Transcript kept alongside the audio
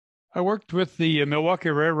I worked with the Milwaukee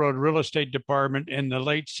Railroad Real Estate Department in the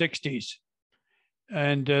late 60s.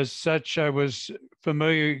 And as such, I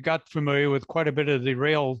got familiar with quite a bit of the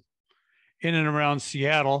rail in and around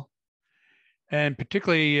Seattle, and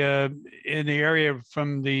particularly in the area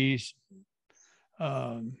from the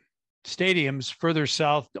um, stadiums further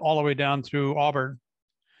south, all the way down through Auburn.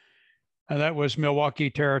 And that was Milwaukee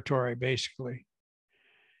territory, basically.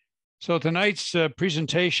 So tonight's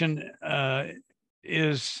presentation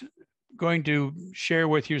is going to share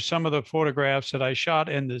with you some of the photographs that I shot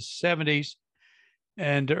in the 70s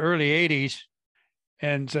and early 80s.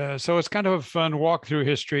 And so it's kind of a fun walk through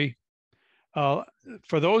history.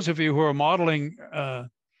 For those of you who are modeling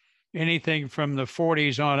anything from the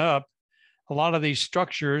 40s on up, a lot of these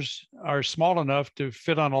structures are small enough to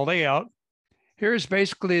fit on a layout. Here's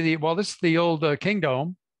basically this is the old King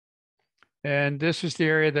Dome. And this is the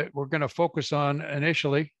area that we're going to focus on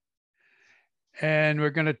initially. And we're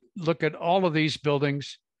going to look at all of these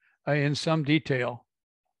buildings in some detail.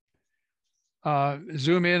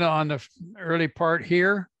 Zoom in on the early part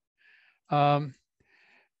here.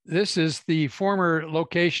 This is the former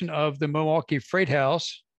location of the Milwaukee Freight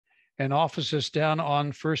House and offices down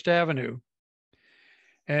on First Avenue.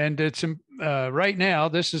 And it's right now,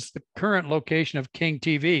 this is the current location of King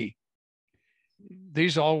TV.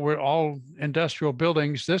 These were all industrial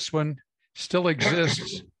buildings. This one still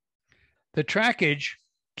exists. The trackage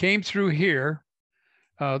came through here.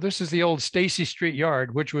 This is the old Stacy Street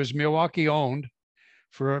Yard, which was Milwaukee owned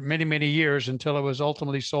for many, many years until it was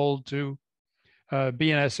ultimately sold to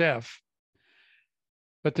BNSF.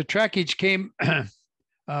 But the trackage came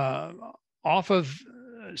off of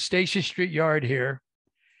Stacy Street Yard here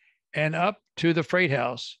and up to the Freight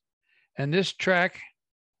House. And this track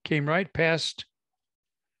came right past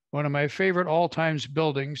one of my favorite all-time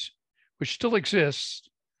buildings, which still exists.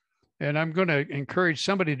 And I'm going to encourage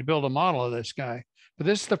somebody to build a model of this guy. But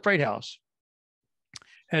this is the Freight House.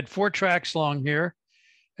 Had 4 tracks along here.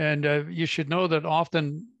 And you should know that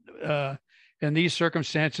often in these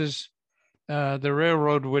circumstances, the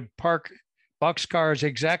railroad would park boxcars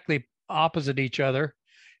exactly opposite each other,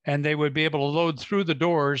 and they would be able to load through the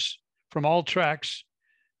doors from all tracks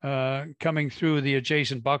coming through the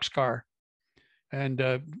adjacent boxcar,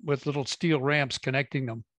 and with little steel ramps connecting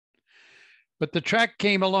them. But the track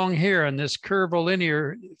came along here, and this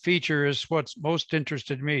curvilinear feature is what's most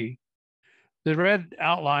interested me. The red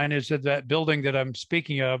outline is of that building that I'm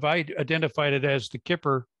speaking of. I identified it as the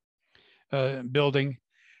Kipper building.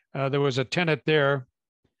 There was a tenant there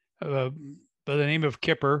by the name of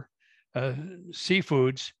Kipper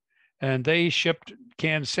Seafoods, and they shipped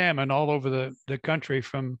canned salmon all over the country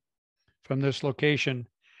from this location.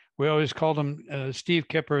 We always called him Steve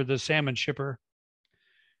Kipper, the salmon shipper.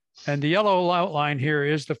 And the yellow outline here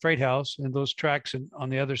is the Freight House and those tracks on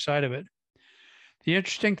the other side of it. The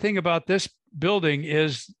interesting thing about this building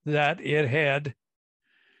is that it had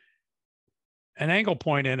an angle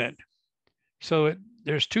point in it. So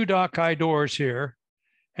there's 2 dock high doors here,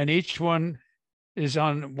 and each one is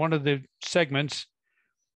on one of the segments.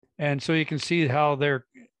 And so you can see how the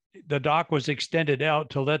dock was extended out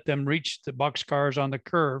to let them reach the boxcars on the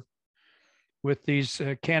curve with these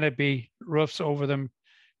canopy roofs over them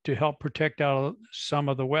to help protect out some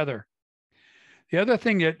of the weather. The other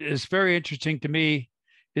thing that is very interesting to me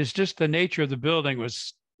is just the nature of the building.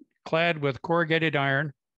 Was clad with corrugated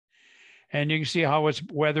iron, and you can see how it's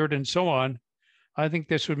weathered and so on. I think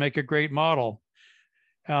this would make a great model.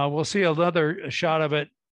 We'll see another shot of it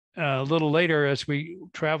a little later as we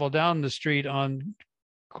travel down the street on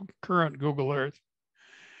current Google Earth.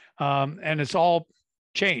 And it's all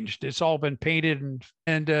changed. It's all been painted,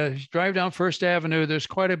 and you drive down First Avenue, there's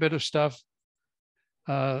quite a bit of stuff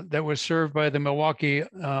that was served by the Milwaukee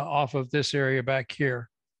off of this area back here.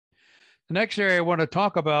 The next area I want to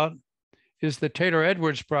talk about is the Taylor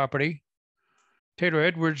Edwards property. Taylor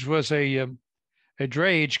Edwards was a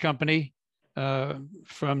drayage company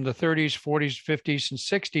from the 30s, 40s, 50s, and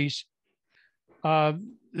 60s.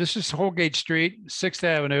 This is Holgate Street, 6th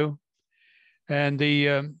Avenue, and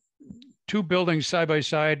the 2 buildings side by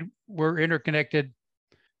side were interconnected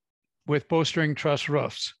with bowstring truss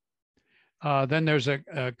roofs. Then there's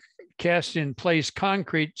a cast in place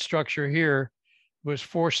concrete structure here. It was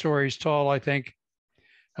 4 stories tall, I think.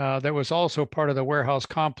 That was also part of the warehouse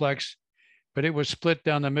complex, but it was split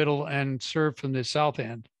down the middle and served from the south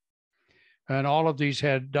end. And all of these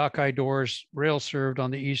had dock high doors, rail served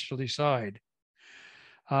on the easterly side.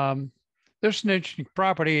 This is an interesting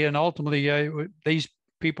property, and ultimately these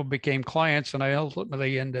people became clients, and I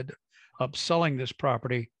ultimately ended up selling this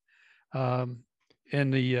property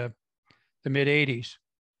in the mid 80s.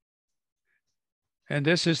 And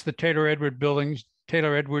this is the Taylor Edwards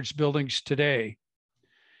buildings today.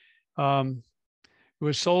 It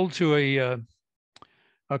was sold to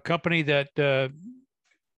a company that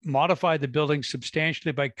modified the building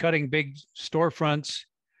substantially by cutting big storefronts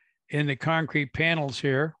in the concrete panels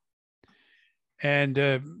here and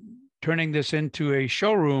turning this into a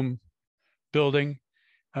showroom building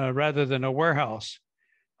rather than a warehouse.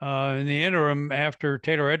 In the interim, after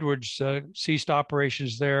Taylor Edwards ceased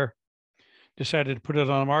operations there, decided to put it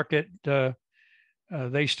on the market,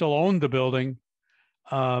 they still owned the building.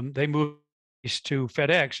 They moved to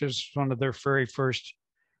FedEx as one of their very first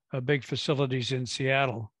big facilities in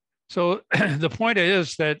Seattle. So the point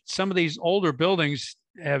is that some of these older buildings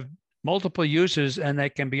have multiple uses and they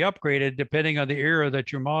can be upgraded depending on the era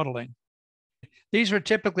that you're modeling. These were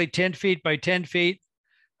typically 10 feet by 10 feet.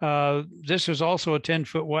 This was also a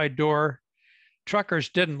 10-foot wide door. Truckers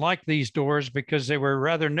didn't like these doors because they were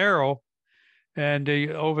rather narrow, and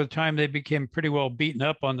over time they became pretty well beaten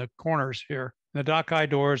up on the corners here. The dock eye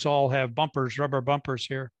doors all have bumpers, rubber bumpers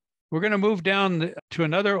here. We're going to move down to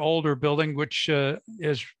another older building, which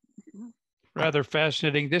is rather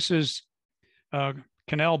fascinating. This is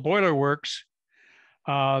Canal Boiler Works.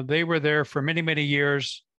 They were there for many, many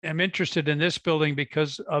years. I'm interested in this building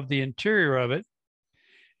because of the interior of it.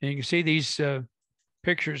 And you can see these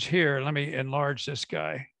pictures here. Let me enlarge this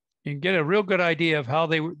guy. You can get a real good idea of how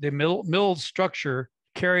the mill structure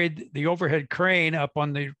carried the overhead crane up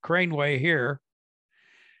on the craneway here.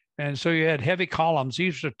 And so you had heavy columns.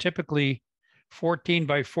 These are typically 14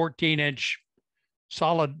 by 14 inch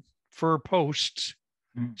solid fir posts.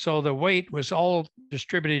 So the weight was all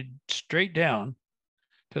distributed straight down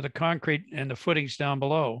to the concrete and the footings down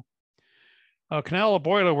below. Canal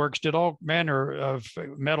Boiler Works did all manner of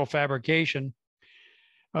metal fabrication.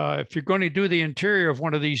 If you're going to do the interior of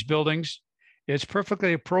one of these buildings, it's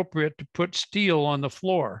perfectly appropriate to put steel on the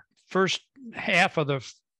floor. First half of the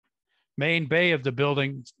main bay of the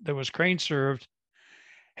building that was crane served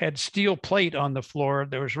had steel plate on the floor.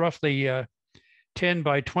 There was roughly 10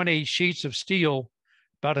 by 20 sheets of steel,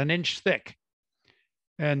 about an inch thick.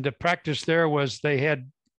 And the practice there was they had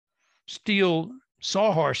steel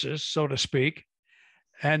sawhorses, so to speak,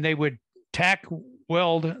 and they would tack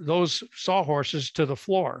weld those sawhorses to the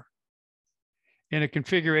floor in a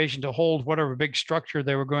configuration to hold whatever big structure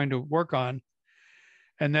they were going to work on.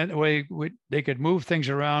 And that way they could move things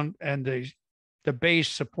around, and the base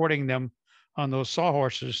supporting them on those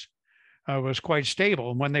sawhorses was quite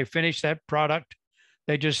stable. And when they finished that product,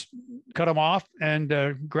 they just cut them off and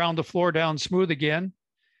ground the floor down smooth again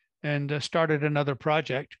and started another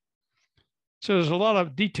project. So there's a lot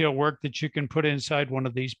of detail work that you can put inside one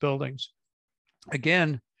of these buildings.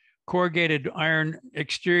 Again, corrugated iron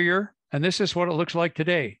exterior, and this is what it looks like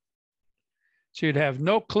today. So you'd have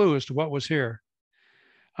no clue as to what was here.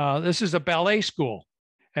 This is a ballet school,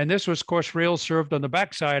 and this was, of course, rail served on the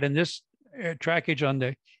backside, and this trackage on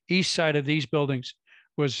the east side of these buildings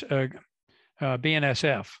was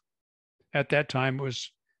BNSF. At that time, it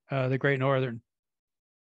was the Great Northern.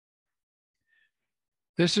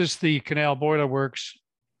 This is the Canal Boiler Works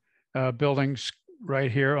buildings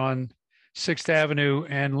right here on 6th Avenue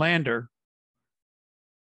and Lander.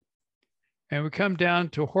 And we come down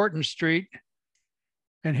to Horton Street.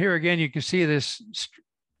 And here again, you can see this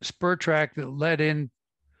spur track that led in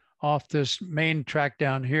off this main track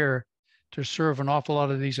down here to serve an awful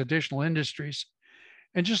lot of these additional industries.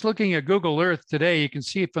 And just looking at Google Earth today, you can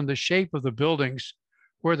see from the shape of the buildings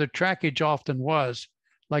where the trackage often was,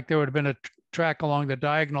 like there would have been a track along the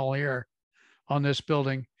diagonal here on this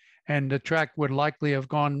building, and the track would likely have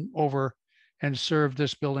gone over and served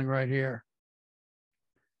this building right here.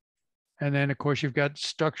 And then, of course, you've got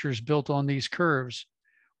structures built on these curves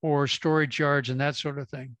or storage yards and that sort of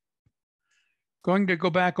thing. Going to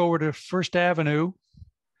go back over to First Avenue.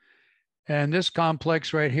 And this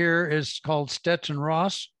complex right here is called Stetson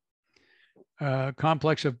Ross,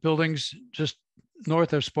 complex of buildings just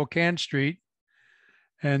north of Spokane Street.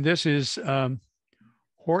 And this is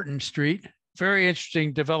Horton Street. Very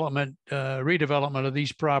interesting development, redevelopment of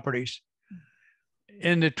these properties.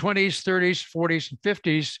 In the 20s, 30s, 40s, and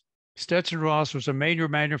 50s, Stetson Ross was a major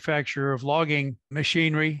manufacturer of logging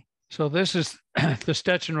machinery. So this is the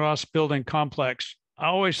Stetson Ross building complex. I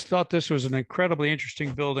always thought this was an incredibly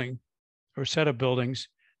interesting building or set of buildings.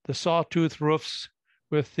 The sawtooth roofs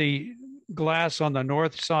with the glass on the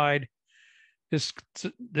north side. This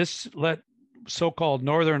let so-called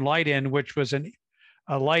northern light in, which was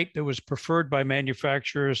a light that was preferred by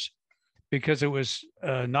manufacturers because it was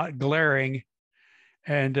not glaring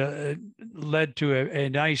and led to a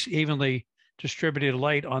nice, evenly distributed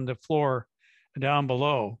light on the floor down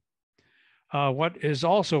below. What is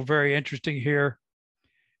also very interesting here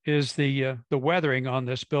is the weathering on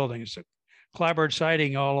this building. It's a clapboard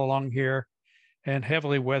siding all along here and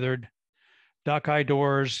heavily weathered. Dock eye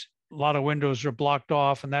doors, a lot of windows are blocked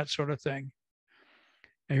off and that sort of thing.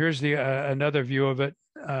 And here's the another view of it,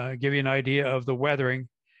 give you an idea of the weathering.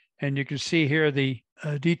 And you can see here the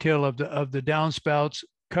detail of the downspouts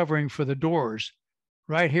covering for the doors.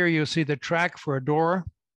 Right here, you'll see the track for a door,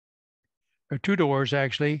 or two doors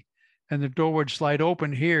actually, and the door would slide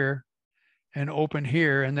open here and open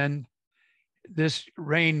here, and then this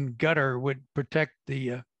rain gutter would protect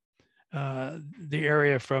the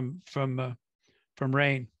area from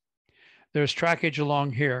rain. There's trackage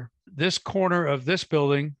along here. This corner of this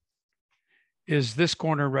building is this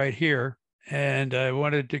corner right here, and I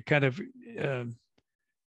wanted to kind of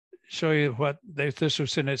show you what this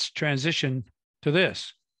was in its transition to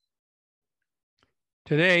this.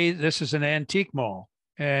 Today, this is an antique mall,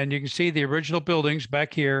 and you can see the original buildings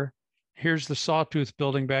back here. Here's the Sawtooth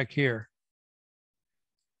building back here.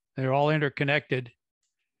 They're all interconnected,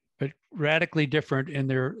 but radically different in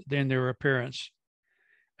their appearance.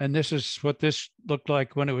 And this is what this looked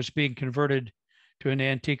like when it was being converted to an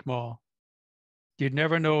antique mall. You'd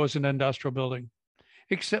never know it was an industrial building,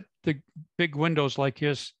 except the big windows like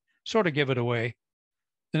this sort of give it away.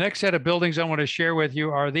 The next set of buildings I want to share with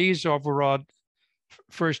you are these over on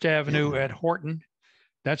First Avenue at Horton.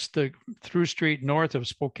 That's the through street north of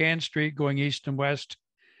Spokane Street going east and west.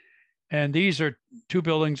 And these are two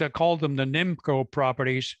buildings. I called them the NMRA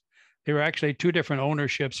properties. They were actually two different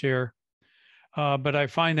ownerships here, but I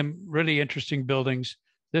find them really interesting buildings.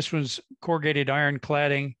 This one's corrugated iron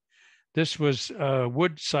cladding. This was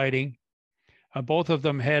wood siding. Both of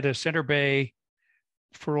them had a center bay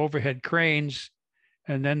for overhead cranes,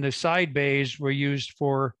 and then the side bays were used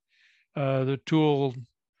for the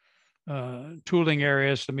tooling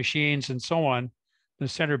areas, the machines, and so on. The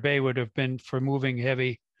center bay would have been for moving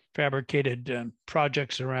heavy fabricated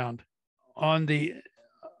projects around.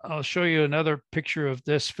 I'll show you another picture of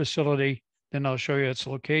this facility, then I'll show you its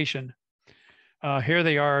location. Here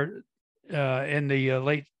they are in the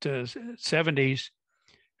late 70s,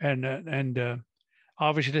 and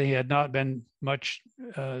obviously there had not been much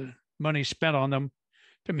money spent on them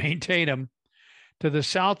to maintain them. To the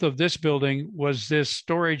south of this building was this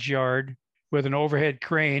storage yard with an overhead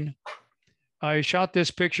crane. I shot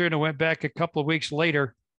this picture and I went back a couple of weeks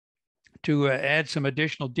later to add some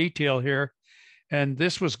additional detail here. And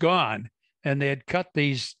this was gone. And they had cut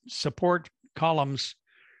these support columns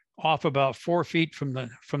off about 4 feet from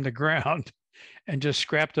the ground and just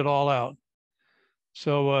scrapped it all out.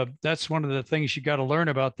 So that's one of the things you got to learn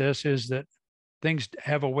about this, is that things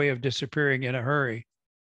have a way of disappearing in a hurry.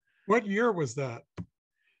 What year was that?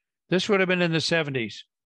 This would have been in the 70s.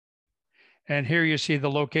 And here you see the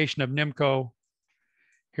location of NMRA.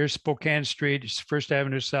 Here's Spokane Street, it's First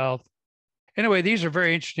Avenue South. Anyway, these are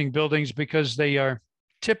very interesting buildings because they are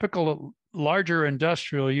typical larger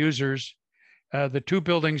industrial users. The two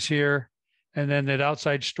buildings here, and then that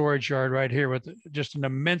outside storage yard right here with just an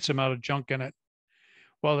immense amount of junk in it.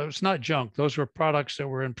 Well, it was not junk. Those were products that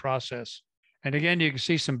were in process. And again, you can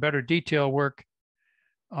see some better detail work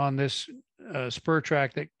on this spur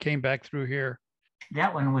track that came back through here.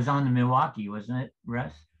 That one was on the Milwaukee, wasn't it,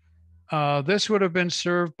 Russ? This would have been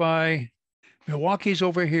served by Milwaukee's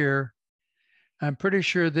over here. I'm pretty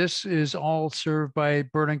sure this is all served by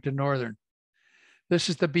Burlington Northern. This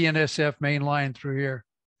is the BNSF main line through here.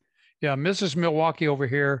 Yeah, Mrs. Milwaukee over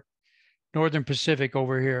here, Northern Pacific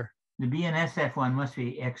over here. The BNSF one must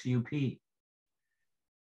be XUP.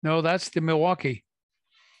 No, that's the Milwaukee.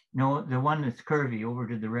 No, the one that's curvy over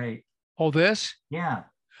to the right. Oh, this? Yeah.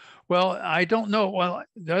 Well, I don't know. Well,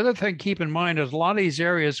 the other thing to keep in mind is a lot of these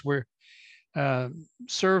areas were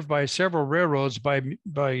served by several railroads by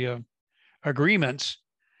agreements,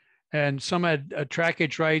 and some had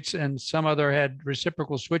trackage rights and some other had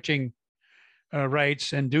reciprocal switching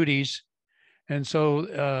rights and duties. And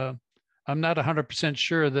so I'm not 100%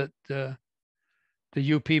 sure that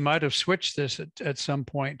the UP might have switched this at some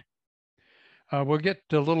point. We'll get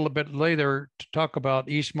a little bit later to talk about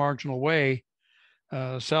East Marginal Way,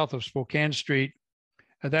 south of Spokane Street.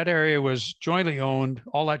 That area was jointly owned.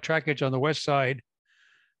 All that trackage on the west side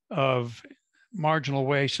of Marginal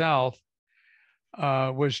Way South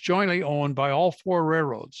was jointly owned by all four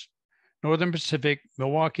railroads: Northern Pacific,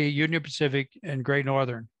 Milwaukee, Union Pacific, and Great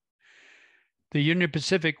Northern. The Union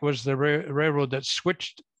Pacific was the railroad that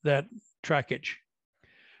switched that trackage.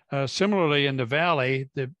 Similarly, in the valley,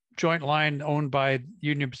 the joint line owned by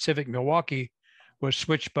Union Pacific Milwaukee was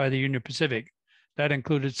switched by the Union Pacific. That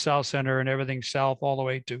included South Center and everything south all the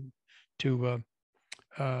way to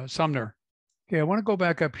Sumner. Okay, I want to go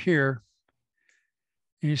back up here.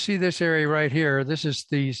 You see this area right here. This is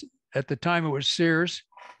at the time it was Sears.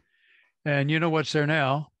 And you know what's there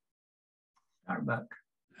now? Starbucks.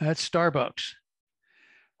 That's Starbucks.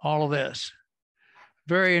 All of this.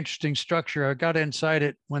 Very interesting structure. I got inside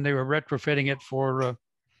it when they were retrofitting it for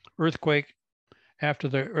earthquake, after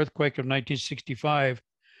the earthquake of 1965.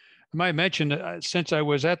 I might mention that since I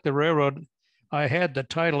was at the railroad, I had the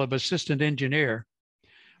title of assistant engineer.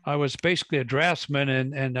 I was basically a draftsman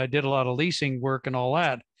and I did a lot of leasing work and all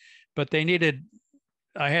that, but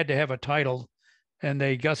I had to have a title and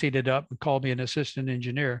they gussied it up and called me an assistant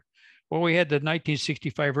engineer. Well, we had the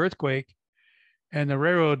 1965 earthquake and the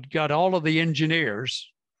railroad got all of the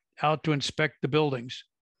engineers out to inspect the buildings.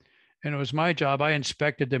 And it was my job. I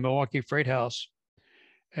inspected the Milwaukee Freight House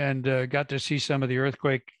and got to see some of the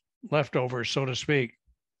earthquake leftovers, so to speak.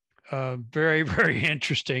 Very, very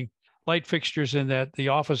interesting. Light fixtures in the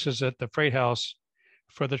offices at the Freight House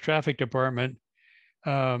for the traffic department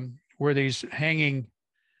were these hanging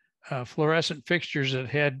fluorescent fixtures that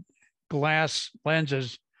had glass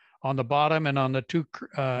lenses on the bottom and on the two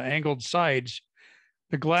angled sides.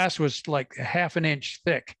 The glass was like a half an inch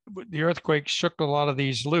thick. The earthquake shook a lot of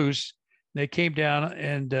these loose. They came down,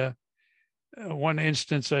 and one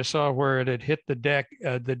instance I saw where it had hit the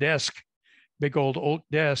desk, big old oak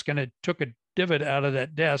desk, and it took a divot out of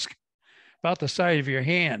that desk about the size of your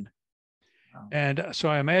hand. Wow. And so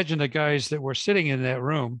I imagine the guys that were sitting in that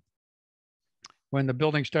room when the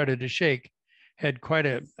building started to shake had quite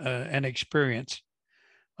an experience.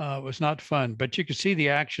 It was not fun, but you could see the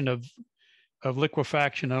action of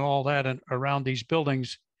liquefaction and all that around these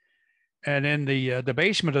buildings. And in the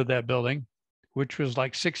basement of that building, which was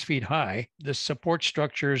like 6 feet high, the support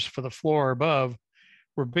structures for the floor above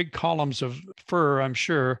were big columns of fir, I'm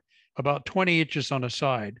sure, about 20 inches on a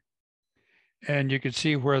side. And you could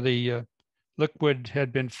see where the liquid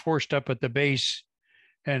had been forced up at the base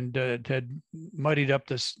and it had muddied up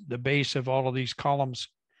the base of all of these columns.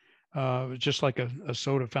 It was just like a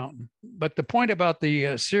soda fountain. But the point about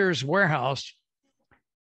the Sears warehouse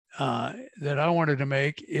that I wanted to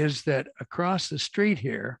make is that across the street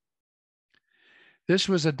here, this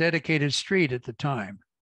was a dedicated street at the time.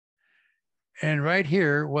 And right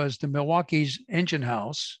here was the Milwaukee's engine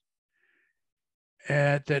house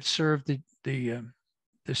that served the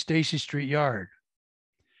Stacy Street yard.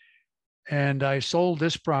 And I sold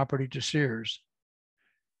this property to Sears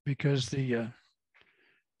because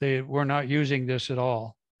they were not using this at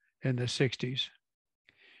all in the 60s.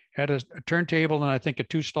 Had a turntable and I think a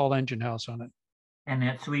 2-stall engine house on it. And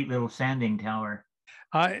that sweet little sanding tower.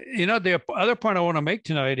 The other point I want to make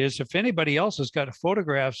tonight is if anybody else has got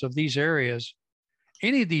photographs of these areas,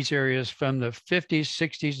 any of these areas from the 50s,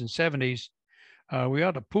 60s, and 70s, we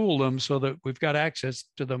ought to pool them so that we've got access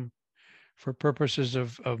to them for purposes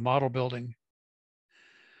of model building.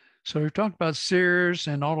 So we've talked about Sears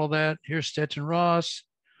and all of that. Here's Stetson Ross.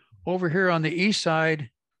 Over here on the east side,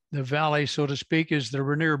 the valley, so to speak, is the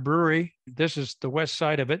Rainier Brewery. This is the west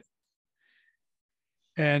side of it.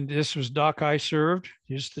 And this was dock I served.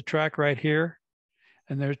 Here's the track right here.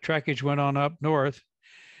 And their trackage went on up north.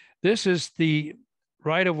 This is the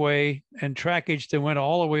right-of-way and trackage that went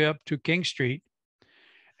all the way up to King Street.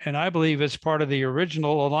 And I believe it's part of the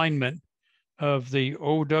original alignment of the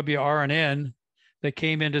OWR&N that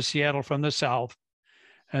came into Seattle from the south.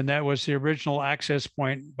 And that was the original access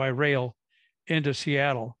point by rail into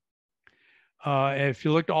Seattle. If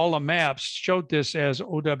you looked, all the maps showed this as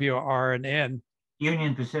OWR&N.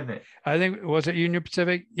 Union Pacific. I think, was it Union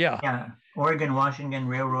Pacific? Yeah. Yeah, Oregon, Washington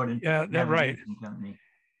Railroad. And yeah, that's right. Company.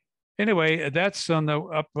 Anyway, that's on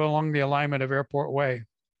up along the alignment of Airport Way.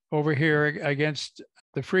 Over here against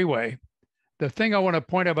the freeway. The thing I want to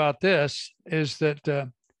point about this is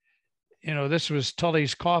that, this was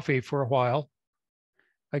Tully's Coffee for a while.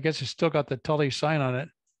 I guess it's still got the Tully sign on it.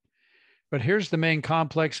 But here's the main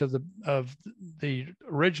complex of the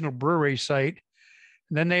original brewery site.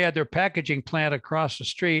 And then they had their packaging plant across the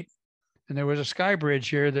street. And there was a sky bridge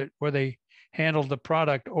here where they handled the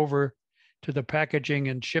product over to the packaging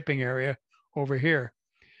and shipping area over here.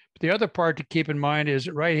 But the other part to keep in mind is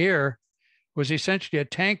that right here was essentially a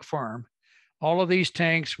tank farm. All of these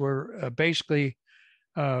tanks were basically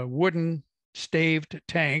wooden staved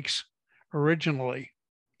tanks originally.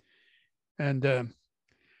 And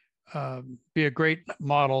be a great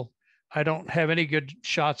model. I don't have any good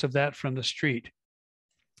shots of that from the street.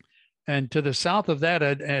 And to the south of that,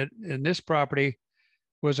 in this property,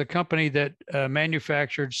 was a company that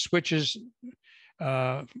manufactured switches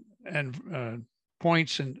and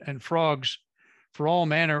points and frogs for all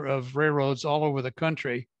manner of railroads all over the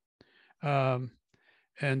country. And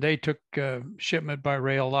and they took shipment by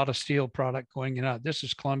rail, a lot of steel product going in and out. This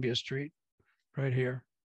is Columbia Street right here.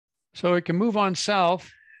 So we can move on south,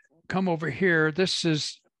 come over here. This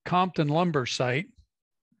is Compton Lumber Site.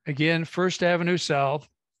 Again, First Avenue South.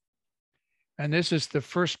 And this is the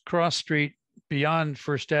first cross street beyond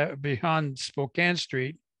beyond Spokane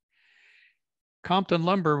Street. Compton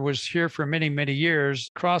Lumber was here for many, many years.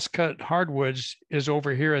 Crosscut Hardwoods is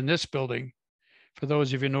over here in this building, for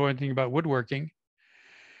those of you who know anything about woodworking.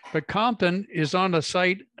 But Compton is on the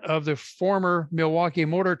site of the former Milwaukee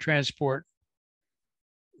Motor Transport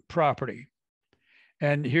property.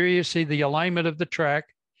 And here you see the alignment of the track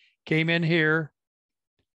came in here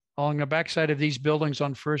along the backside of these buildings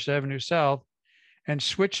on First Avenue South and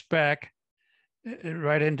switched back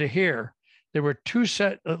right into here. There were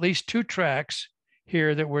at least two tracks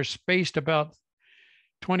here that were spaced about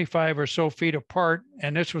 25 or so feet apart,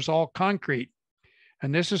 and this was all concrete.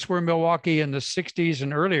 And this is where Milwaukee in the 60s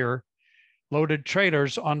and earlier loaded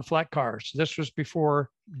trailers on flat cars. This was before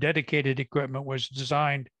dedicated equipment was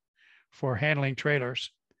designed for handling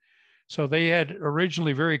trailers. So they had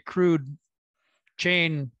originally very crude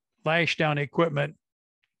chain lash down equipment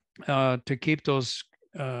to keep those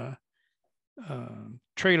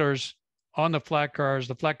trailers on the flat cars.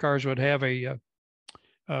 The flat cars would have a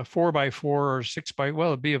 4x4 or 6x, well,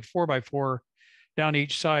 it'd be a 4x4 down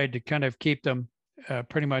each side to kind of keep them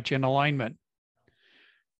pretty much in alignment.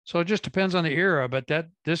 So it just depends on the era, but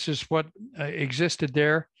this is what existed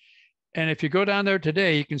there. And if you go down there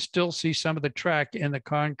today, you can still see some of the track in the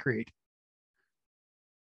concrete.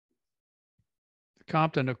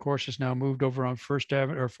 Compton, of course, is now moved over on First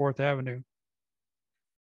Avenue or Fourth Avenue.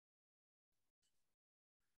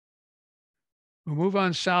 We'll move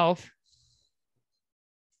on south.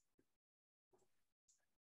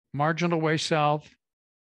 Marginal way south.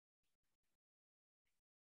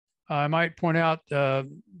 I might point out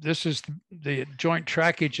this is the joint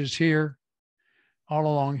trackage is here, all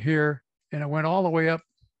along here, and it went all the way up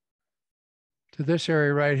to this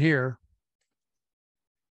area right here,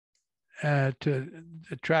 to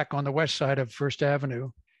the track on the west side of First Avenue.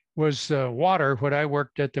 Was water when I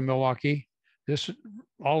worked at the Milwaukee.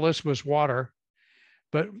 All this was water,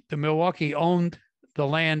 but the Milwaukee owned the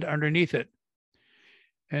land underneath it.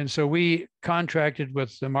 And so we contracted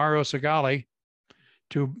with the Mario Segali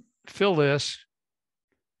to fill this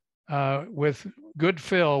with good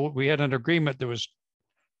fill. We had an agreement that was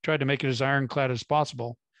tried to make it as ironclad as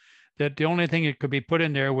possible, that the only thing that could be put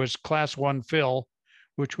in there was class 1 fill,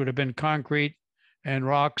 which would have been concrete and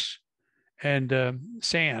rocks and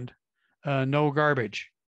sand, no garbage.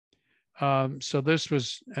 So this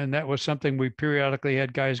was, and that was something we periodically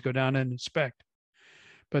had guys go down and inspect.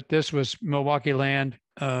 But this was Milwaukee land.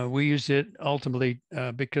 We used it ultimately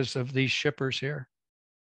because of these shippers here.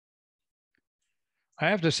 I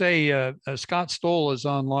have to say, Scott Stoll is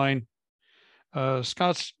online.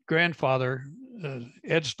 Scott's grandfather,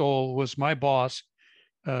 Ed Stoll, was my boss.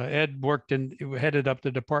 Ed worked headed up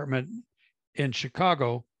the department in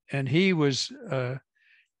Chicago, and he was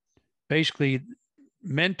basically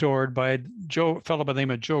mentored by a fellow by the name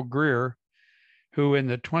of Joe Greer, who in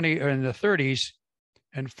the 30s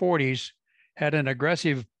and 40s had an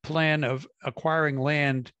aggressive plan of acquiring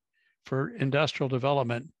land for industrial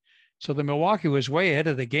development. So the Milwaukee was way ahead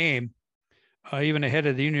of the game, even ahead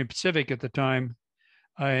of the Union Pacific at the time,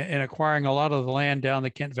 in acquiring a lot of the land down the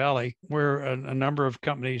Kent Valley, where a number of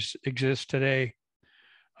companies exist today.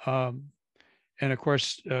 And of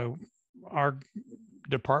course, our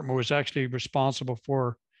department was actually responsible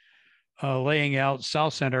for laying out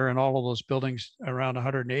South Center and all of those buildings around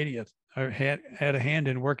 180th. I had a hand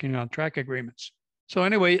in working on track agreements. So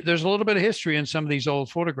anyway, there's a little bit of history in some of these old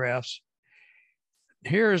photographs.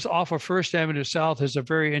 Here's off of First Avenue South is a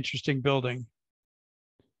very interesting building.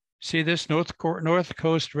 See this North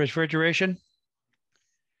Coast Refrigeration?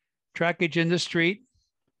 Trackage in the street.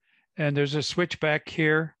 And there's a switchback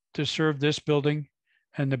here to serve this building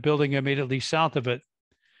and the building immediately south of it.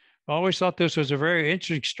 I always thought this was a very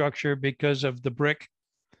interesting structure because of the brick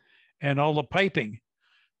and all the piping.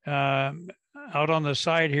 Out on the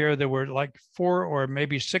side here, there were like 4 or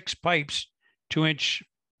maybe 6 pipes, 2-inch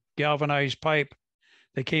galvanized pipe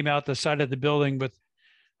that came out the side of the building with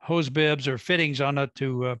hose bibs or fittings on it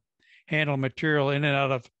to handle material in and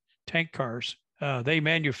out of tank cars. They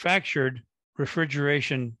manufactured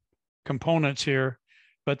refrigeration components here,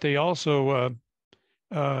 but they also,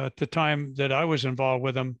 at the time that I was involved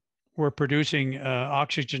with them, were producing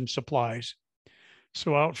oxygen supplies.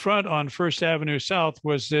 So out front on First Avenue South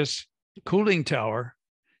was this cooling tower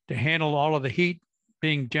to handle all of the heat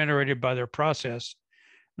being generated by their process.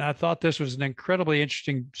 And I thought this was an incredibly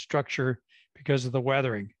interesting structure because of the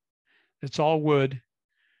weathering. It's all wood,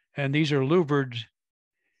 and these are louvered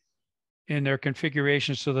in their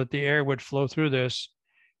configuration so that the air would flow through this.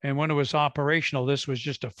 And when it was operational, this was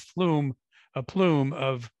just a plume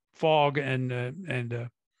of fog and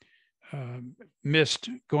mist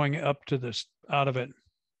going up to this out of it.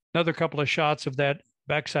 Another couple of shots of that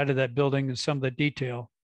backside of that building and some of the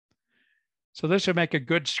detail. So this would make a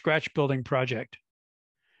good scratch building project.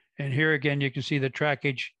 And here again, you can see the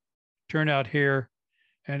trackage turn out here,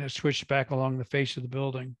 and it switched back along the face of the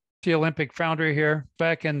building. The Olympic Foundry here,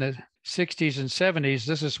 back in the 60s and 70s,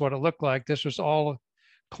 this is what it looked like. This was all a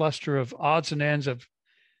cluster of odds and ends of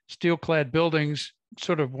steel-clad buildings,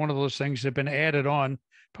 sort of one of those things that have been added on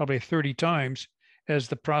probably 30 times as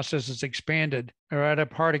the process has expanded. Right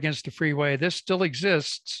up hard against the freeway. This still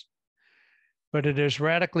exists, but it is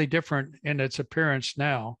radically different in its appearance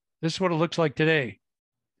now. This is what it looks like today.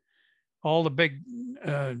 All the big,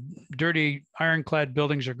 dirty ironclad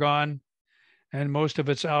buildings are gone, and most of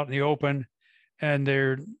it's out in the open, and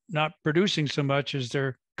they're not producing so much as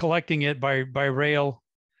they're collecting it by rail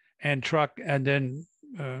and truck, and then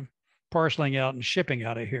parceling out and shipping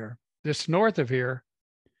out of here. This north of here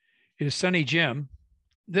is Sunny Jim.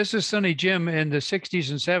 This is Sunny Jim in the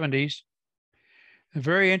 60s and 70s. A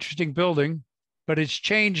very interesting building, but it's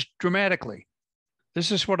changed dramatically.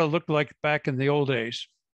 This is what it looked like back in the old days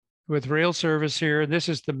with rail service here. This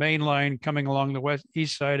is the main line coming along the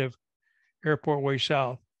east side of Airport Way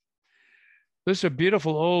South. This is a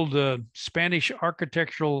beautiful old Spanish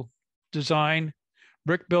architectural design,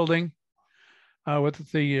 brick building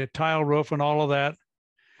with the tile roof and all of that.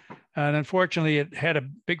 And unfortunately, it had a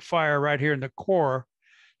big fire right here in the core.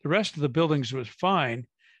 The rest of the buildings was fine,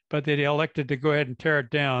 but they elected to go ahead and tear it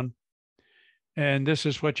down. And this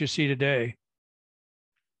is what you see today.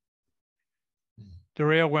 The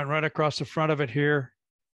rail went right across the front of it here.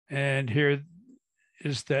 And here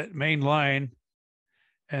is that main line.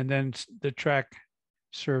 And then the track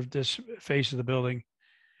served this face of the building.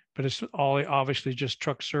 But it's all obviously just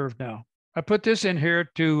truck served now. I put this in here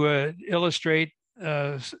to illustrate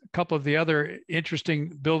a couple of the other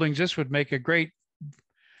interesting buildings. This would make a great,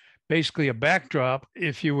 basically a backdrop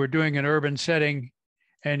if you were doing an urban setting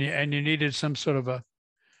and you needed some sort of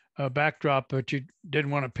a backdrop, but you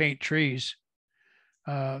didn't want to paint trees.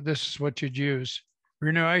 This is what you'd use.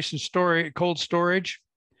 Reno Ice and Cold Storage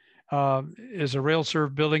is a rail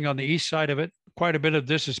served building on the east side of it. Quite a bit of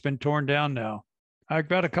this has been torn down now. I've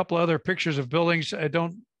got a couple other pictures of buildings. I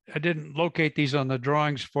didn't locate these on the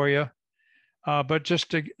drawings for you. But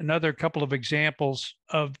just another couple of examples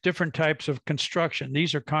of different types of construction.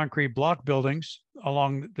 These are concrete block buildings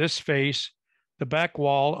along this face. The back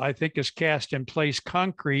wall, I think, is cast in place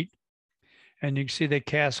concrete. And you can see they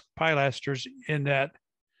cast pilasters in that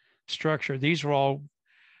structure. These are all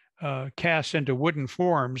cast into wooden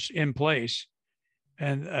forms in place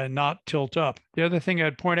and not tilt up. The other thing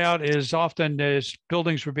I'd point out is often as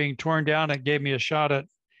buildings were being torn down, it gave me a shot at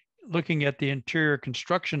looking at the interior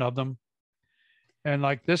construction of them. And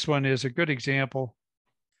like this one is a good example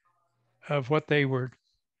of how they were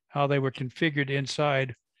configured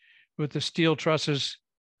inside with the steel trusses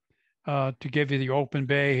to give you the open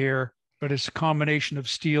bay here. But it's a combination of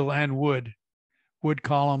steel and wood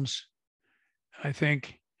columns, I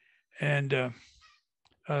think, and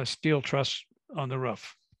steel truss on the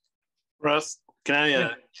roof. Russ, can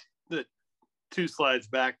I, the 2 slides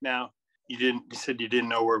back now, you said you didn't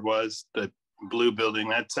know where it was, the blue building.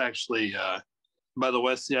 That's actually, by the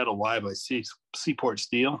West Seattle Y by Seaport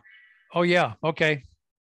Steel. Oh yeah, okay.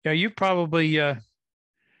 Yeah, you probably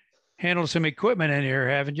handled some equipment in here,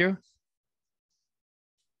 haven't you?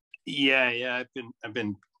 Yeah. I've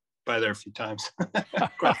been by there a few times.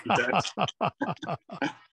 Quite a few times.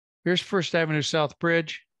 Here's First Avenue South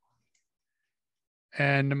Bridge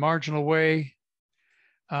and the Marginal Way.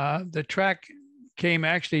 The track came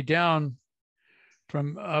actually down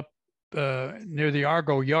from up near the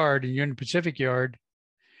Argo Yard and Union Pacific Yard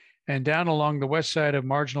and down along the west side of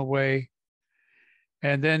Marginal Way.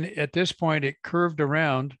 And then at this point, it curved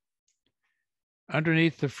around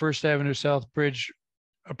underneath the First Avenue South Bridge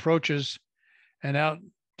approaches and out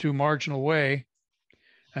to Marginal Way,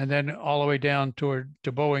 and then all the way down to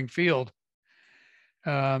Boeing Field.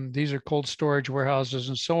 These are cold storage warehouses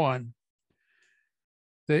and so on.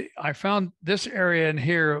 I found this area in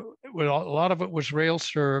here, a lot of it was rail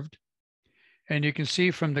served. And you can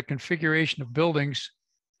see from the configuration of buildings,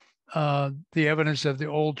 the evidence of the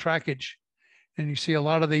old trackage. And you see a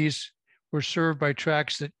lot of these were served by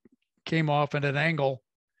tracks that came off at an angle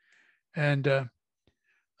and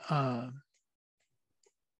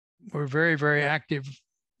were very, very active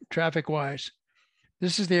traffic-wise.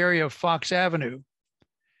 This is the area of Fox Avenue.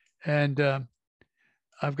 And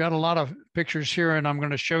I've got a lot of pictures here, and I'm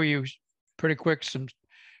going to show you pretty quick some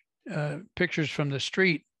pictures from the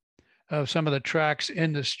street of some of the tracks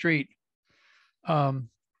in the street.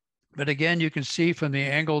 But again, you can see from the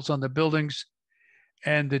angles on the buildings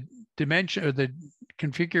and the dimension or the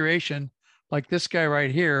configuration, like this guy right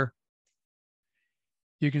here,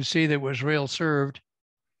 you can see that it was rail served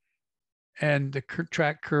and the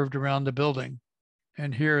track curved around the building.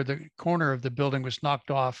 And here the corner of the building was knocked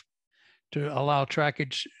off to allow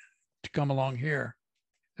trackage to come along here.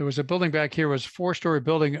 There was a building back here, was a 4-story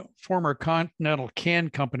building, former Continental Can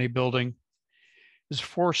Company building. This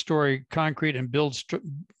 4-story concrete and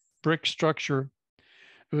brick structure.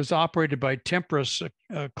 It was operated by Tempress,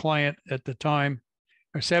 a client at the time,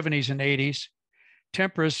 70s and 80s.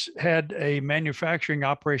 Tempress had a manufacturing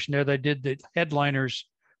operation there. They did the headliners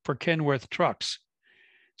for Kenworth trucks.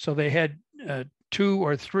 So they had 2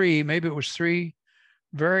 or 3, maybe it was 3,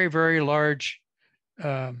 very, very large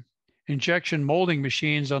injection molding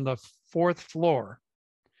machines on the 4th floor.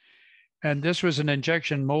 And this was an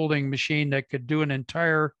injection molding machine that could do an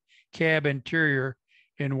entire cab interior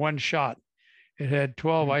in one shot. It had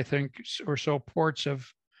 12, I think, or so ports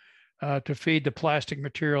of to feed the plastic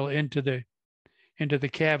material into the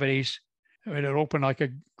cavities. It opened like a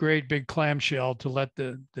great big clamshell to let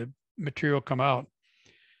the material come out.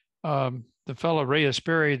 The fellow Ray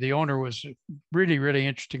Asperry, the owner, was a really, really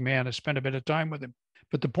interesting man. I spent a bit of time with him.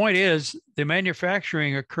 But the point is, the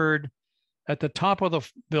manufacturing occurred at the top of the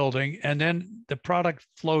building, and then the product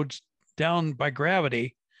flowed down by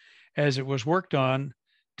gravity as it was worked on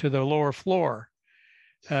to the lower floor,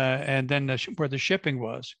 and then where the shipping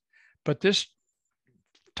was. But this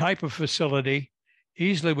type of facility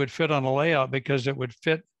easily would fit on a layout because it would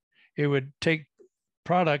take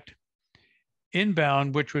product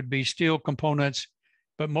inbound, which would be steel components,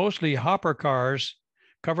 but mostly hopper cars,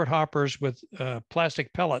 covered hoppers with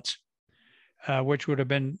plastic pellets, which would have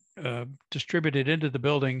been distributed into the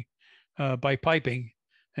building by piping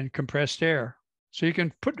and compressed air. So you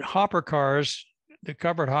can put hopper cars, the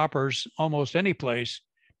covered hoppers, almost any place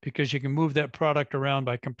because you can move that product around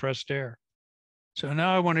by compressed air. So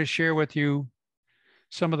now I want to share with you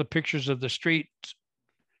some of the pictures of the street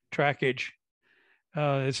trackage.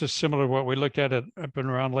 This is similar to what we looked at up and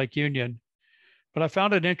around Lake Union. But I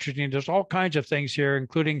found it interesting. There's all kinds of things here,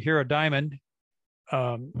 including here a diamond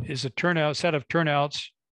is a set of turnouts.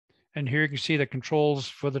 And here you can see the controls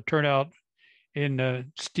for the turnout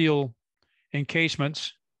in steel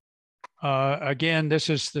encasements. Again, this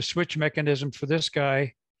is the switch mechanism for this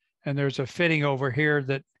guy. And there's a fitting over here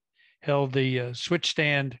that held the switch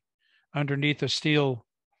stand underneath a steel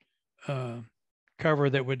cover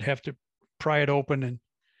that would have to pry it open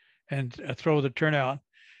and throw the turnout.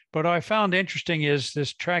 But what I found interesting is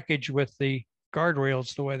this trackage with the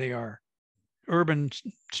guardrails the way they are. Urban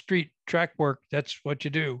street track work, that's what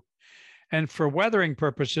you do. And for weathering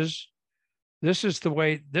purposes, this is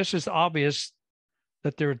obvious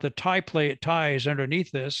that there are the ties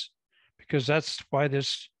underneath this, because that's why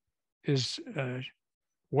this is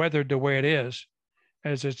weathered the way it is,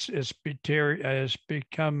 as it's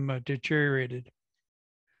become deteriorated.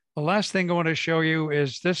 The last thing I want to show you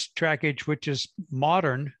is this trackage, which is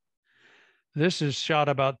modern. This is shot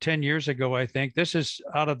about 10 years ago, I think. This is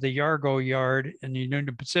out of the Yargo yard in the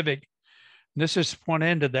Union Pacific. This is one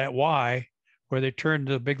end of that Y where they turned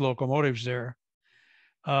the big locomotives there.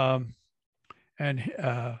 I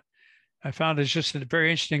found it's just a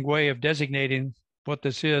very interesting way of designating what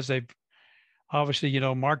this is. They've obviously,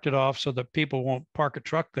 marked it off so that people won't park a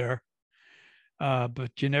truck there,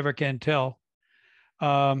 but you never can tell.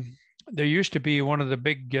 There used to be one of the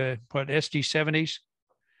big, SD70s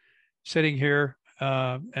sitting here,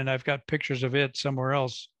 and I've got pictures of it somewhere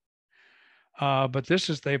else. But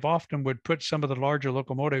they've often would put some of the larger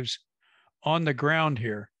locomotives on the ground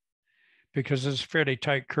here because it's fairly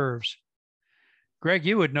tight curves. Greg,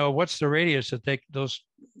 you would know, what's the radius that those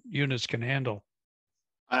units can handle?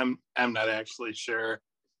 I'm not actually sure.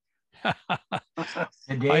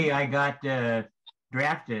 The day I got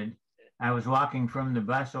drafted, I was walking from the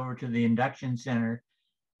bus over to the induction center,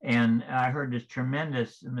 and I heard this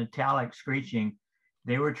tremendous metallic screeching.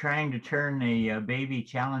 They were trying to turn a baby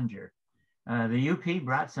Challenger. The UP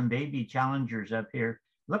brought some baby Challengers up here.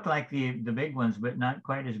 Looked like the big ones, but not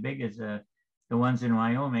quite as big as the ones in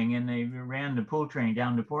Wyoming. And they ran the pull train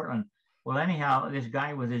down to Portland. Well, anyhow, this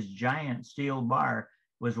guy with his giant steel bar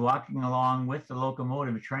was walking along with the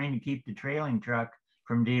locomotive, trying to keep the trailing truck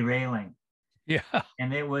from derailing. Yeah.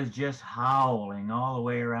 And it was just howling all the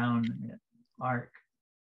way around the arc.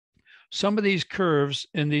 some of these curves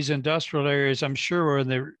in these industrial areas, I'm sure, are in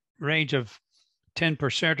the range of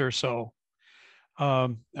 10% or so.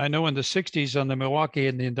 I know in the 60s on the Milwaukee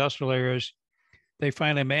and the industrial areas, they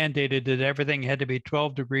finally mandated that everything had to be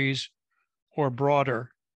 12 degrees or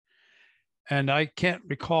broader. And I can't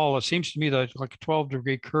recall, it seems to me that like a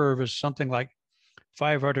 12-degree curve is something like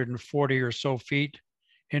 540 or so feet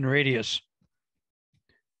in radius.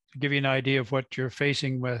 To give you an idea of what you're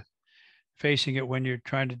facing it when you're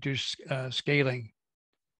trying to do scaling.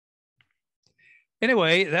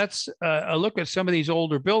 Anyway, that's a look at some of these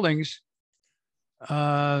older buildings.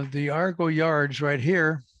 The Argo Yards right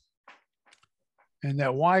here, and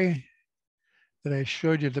that Y that I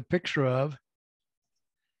showed you the picture of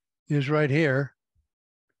is right here.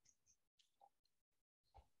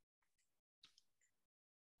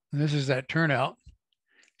 And this is that turnout.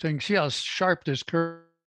 So you can see how sharp this curve.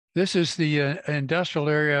 This is the industrial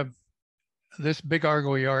area, this big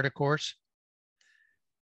Argo Yard, of course.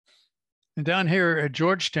 And down here at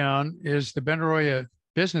Georgetown is the Benaroya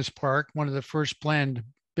Business Park, one of the first planned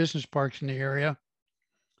business parks in the area.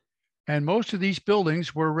 And most of these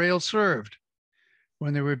buildings were rail served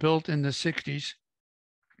when they were built in the 60s.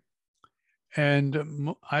 And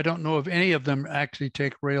I don't know if any of them actually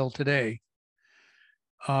take rail today.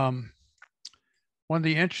 One of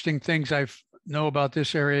the interesting things I know about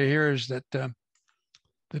this area here is that the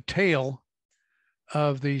tail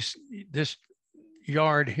of this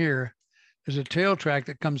yard here, there's a tail track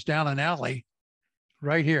that comes down an alley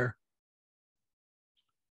right here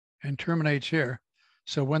and terminates here.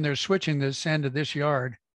 So when they're switching this end of this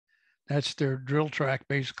yard, that's their drill track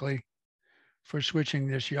basically for switching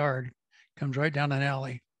this yard. Comes right down an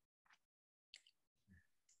alley.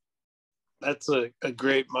 That's a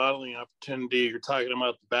great modeling opportunity. You're talking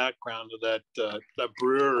about the background of that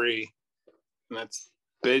brewery, and that's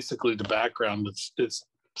basically the background. It's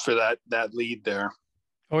for that lead there.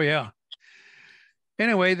 Oh yeah.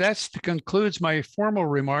 Anyway, that concludes my formal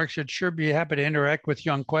remarks. I'd sure be happy to interact with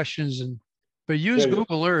you on questions, but use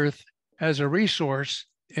Google Earth as a resource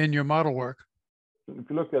in your model work. If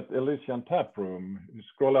you look at Elysian Tap Room, you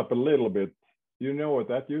scroll up a little bit. You know what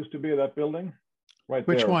that used to be, that building? Right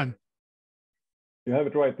there. Which one? You have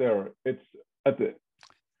it right there. It's at the...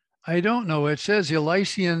 I don't know. It says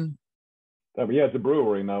Elysian. Yeah, it's a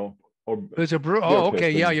brewery now. It's a brewery. Oh,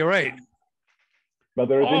 okay. Yeah, you're right. But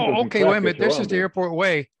there is okay, wait a minute. This is the Airport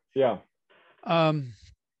Way. Yeah.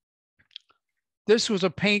 This was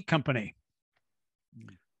a paint company.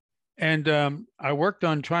 And I worked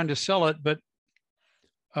on trying to sell it, but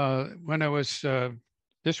when I was,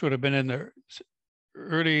 this would have been in the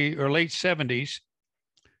early or late 70s.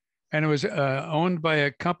 And it was owned by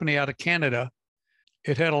a company out of Canada.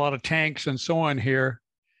 It had a lot of tanks and so on here,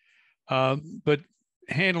 but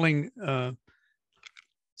handling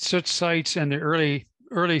such sites in the early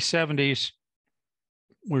 70s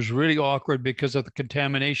was really awkward because of the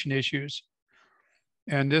contamination issues.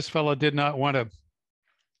 And this fellow did not want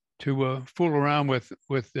to fool around with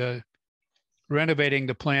renovating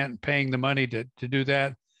the plant and paying the money to do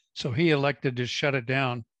that. So he elected to shut it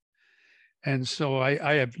down. And so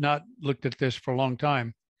I have not looked at this for a long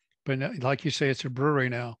time, but like you say, it's a brewery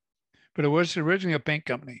now, but it was originally a paint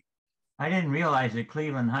company. I didn't realize that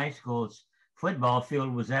Cleveland High School's football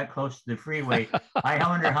field was that close to the freeway. I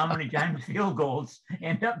wonder how many times field goals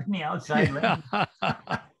end up in the outside lane.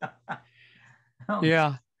 Oh.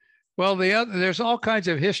 Yeah. Well, there's all kinds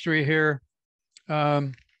of history here.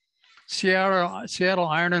 Seattle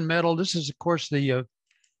Iron and Metal. This is, of course, the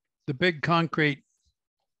big concrete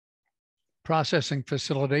processing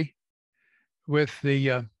facility with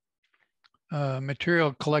the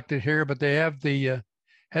material collected here, but they have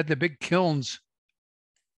had the big kilns.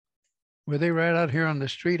 Were they right out here on the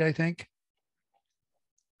street, I think?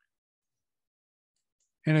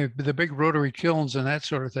 And the big rotary kilns and that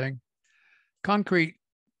sort of thing. Concrete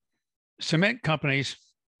cement companies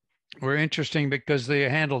were interesting because they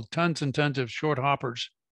handled tons and tons of short hoppers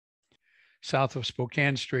south of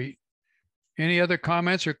Spokane Street. Any other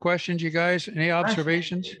comments or questions, you guys? Any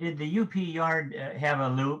observations? Did the UP yard have a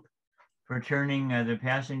loop for turning the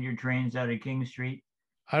passenger trains out of King Street?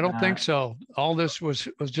 I don't think so. All this was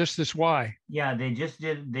just this Y. Yeah, they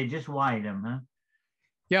just widened them, huh?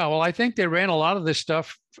 Yeah, well, I think they ran a lot of this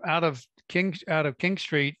stuff out of King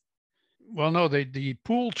Street. Well, no, the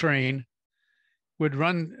pool train would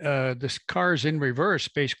run the cars in reverse,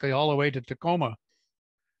 basically all the way to Tacoma.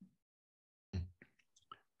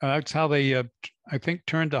 That's how they, I think,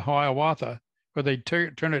 turned to Hiawatha, or they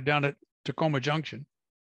turn it down at Tacoma Junction.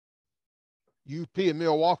 UP and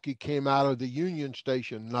Milwaukee came out of the Union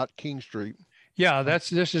Station, not King Street. Yeah,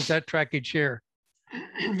 this is that trackage here.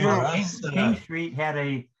 You know, King Street had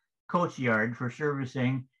a coach yard for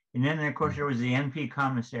servicing, and then of course there was the NP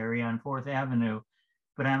commissary on 4th Avenue.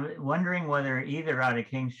 But I'm wondering whether either out of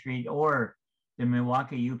King Street or the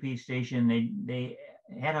Milwaukee UP station, they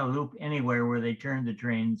had a loop anywhere where they turned the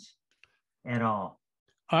trains at all.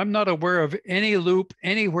 I'm not aware of any loop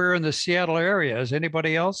anywhere in the Seattle area. Is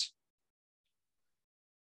anybody else?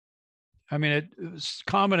 I mean, it was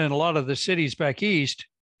common in a lot of the cities back east.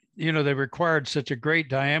 You know, they required such a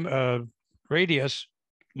great radius.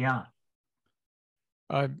 Yeah.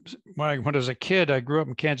 When I was a kid, I grew up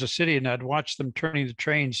in Kansas City, and I'd watch them turning the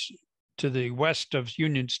trains to the west of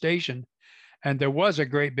Union Station, and there was a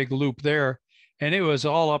great big loop there, and it was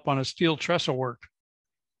all up on a steel trestle work.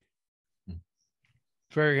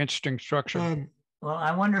 Very interesting structure. Well,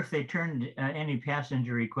 I wonder if they turned any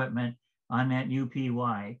passenger equipment on that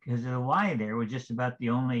UPY, because the Y there was just about the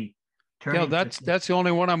only turning. Yeah, that's the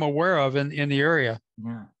only one I'm aware of in the area.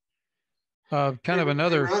 Yeah. Kind of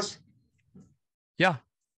another. Russ, yeah.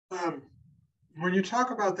 When you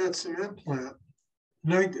talk about that cement plant,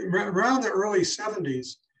 around the early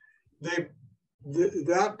 70s,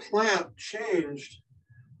 that plant changed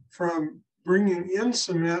from bringing in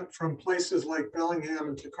cement from places like Bellingham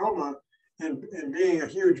and Tacoma and being a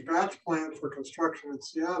huge batch plant for construction in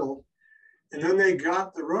Seattle. And then they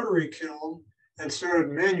got the rotary kiln and started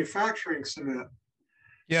manufacturing cement.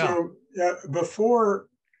 Yeah. So before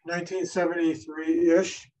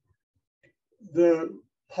 1973-ish, the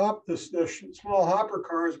small hopper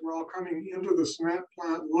cars were all coming into the cement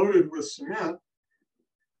plant loaded with cement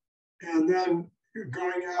and then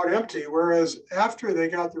going out empty. Whereas after they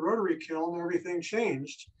got the rotary kiln, everything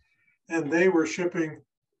changed and they were shipping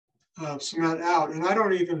cement out. And I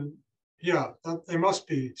don't even, they must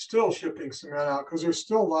be still shipping cement out because there's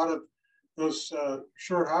still a lot of those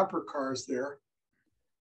short hopper cars there.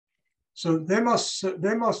 So they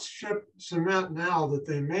must ship cement now that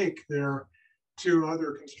they make there to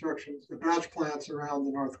other constructions, the batch plants around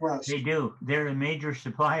the Northwest. They do. They're a major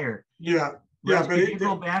supplier. Yeah. Russ, but you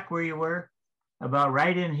go back where you were, about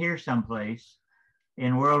right in here someplace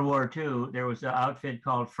in World War II, there was an outfit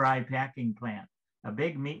called Fry Packing Plant, a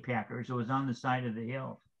big meat packer. So it was on the side of the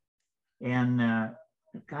hill. And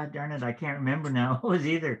God darn it, I can't remember now. It was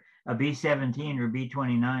either a B-17 or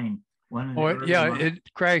B-29. It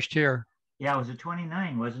crashed here. Yeah, it was a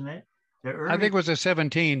 29, wasn't it? I think it was a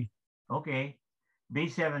 17. Okay.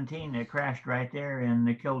 B-17 that crashed right there and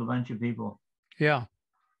they killed a bunch of people. Yeah.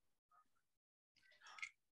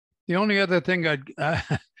 The only other thing I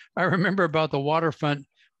remember about the waterfront,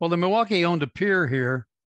 well, the Milwaukee owned a pier here.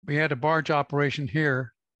 We had a barge operation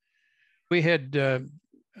here. We had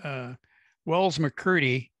Wells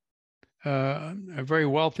McCurdy, a very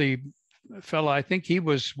wealthy fellow. I think he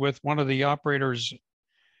was with one of the operators.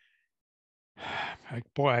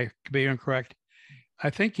 Boy, I could be incorrect. I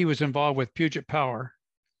think he was involved with Puget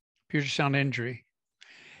Sound Injury.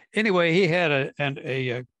 Anyway, he had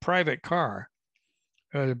a private car,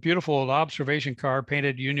 a beautiful observation car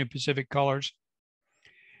painted Union Pacific colors,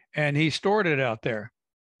 and he stored it out there.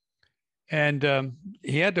 And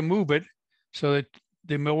he had to move it, so that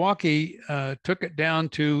the Milwaukee took it down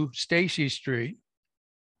to Stacy Street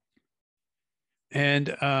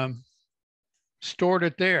and stored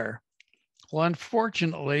it there. Well,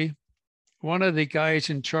 unfortunately, one of the guys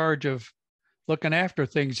in charge of looking after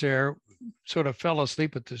things there sort of fell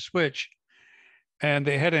asleep at the switch, and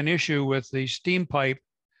they had an issue with the steam pipe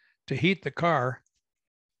to heat the car.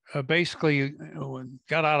 Basically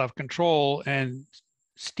got out of control and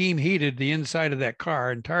steam heated the inside of that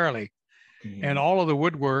car entirely. And all of the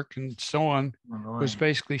woodwork and so on was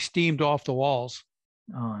basically steamed off the walls.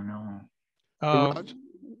 Oh, no.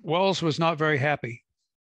 Wells was not very happy.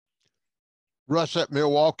 Russ, that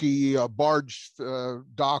Milwaukee barge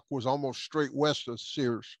dock was almost straight west of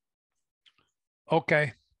Sears.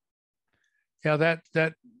 Okay. Yeah,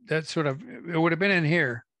 that sort of, it would have been in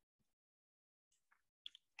here.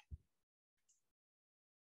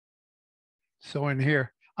 So in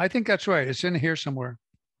here, I think that's right. It's in here somewhere.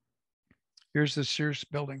 Here's the Sears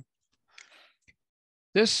building.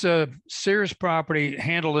 This Sears property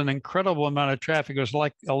handled an incredible amount of traffic. It was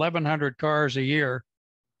like 1,100 cars a year.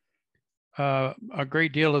 A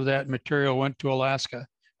great deal of that material went to Alaska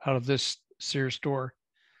out of this Sears store.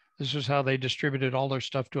 This is how they distributed all their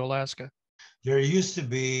stuff to Alaska. There used to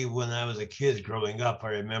be, when I was a kid growing up,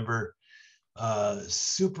 I remember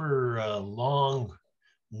super long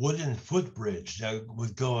wooden footbridge that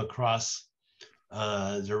would go across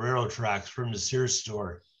the railroad tracks from the Sears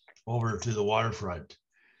store over to the waterfront.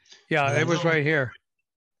 Yeah, it was right here.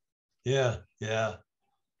 Yeah, yeah.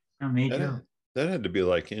 Me too. That had to be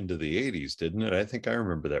like into the 80s, didn't it? I think I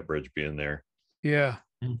remember that bridge being there. Yeah.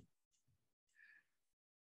 Mm.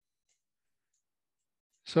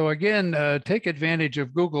 So again, take advantage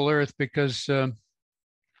of Google Earth because you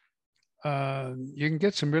can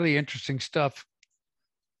get some really interesting stuff.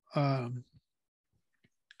 For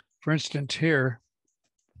instance, here,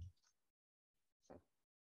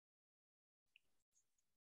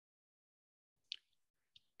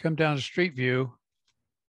 come down to Street View,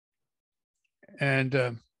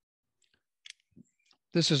 and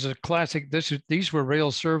this is a classic. These were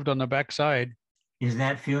rails served on the backside. Is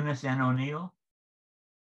that Funes and O'Neill?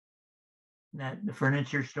 That the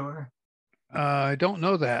furniture store? I don't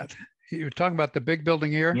know that. You're talking about the big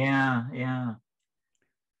building here? Yeah, yeah.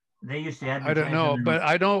 They used to advertise. I don't know, but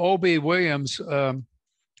I know O.B. Williams.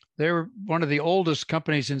 They were one of the oldest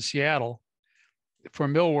companies in Seattle for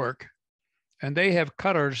millwork, and they have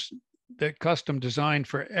cutters that custom designed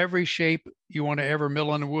for every shape you want to ever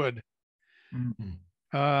mill in wood. Mhm.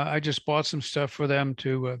 I just bought some stuff for them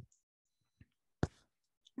to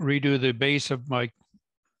redo the base of my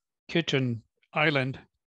kitchen island,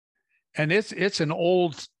 and it's an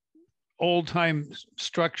old time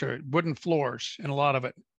structure, wooden floors, and a lot of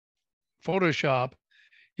it. Photoshop,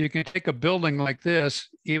 you can take a building like this,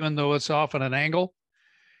 even though it's off at an angle,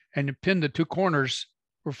 and you pin the two corners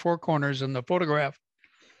or four corners in the photograph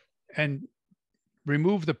and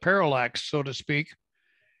remove the parallax, so to speak,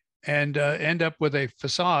 and end up with a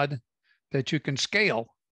facade that you can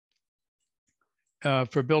scale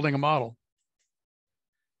for building a model.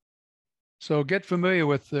 So get familiar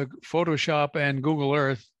with the Photoshop and Google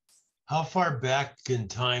Earth. How far back in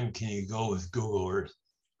time can you go with Google Earth?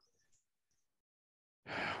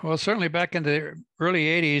 Well, certainly back in the early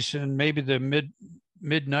 80s and maybe the mid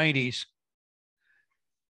 90s.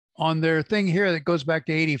 On their thing here that goes back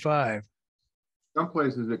to 85. Some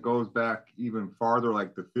places it goes back even farther,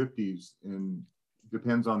 like the 50s, and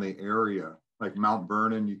depends on the area. Like Mount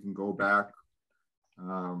Vernon, you can go back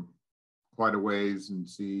quite a ways and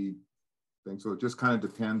see things. So it just kind of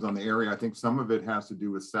depends on the area. I think some of it has to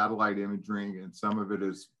do with satellite imaging, and some of it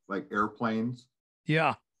is like airplanes.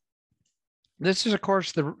 Yeah. This is, of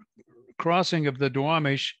course, the crossing of the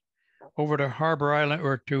Duwamish over to Harbor Island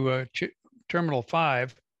or to Terminal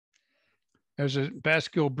 5. There's a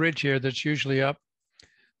bascule bridge here that's usually up.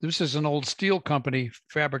 This is an old steel company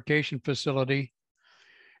fabrication facility.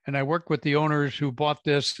 And I worked with the owners who bought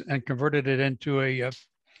this and converted it into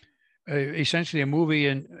essentially a movie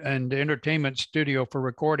and entertainment studio for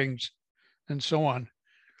recordings and so on.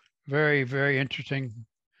 Very, very interesting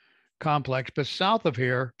complex. But south of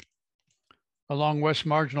here, along West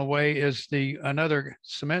Marginal Way, is another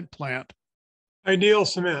cement plant. Ideal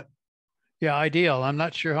Cement. Yeah, Ideal. I'm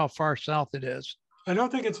not sure how far south it is. I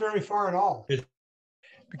don't think it's very far at all.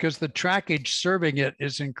 Because the trackage serving it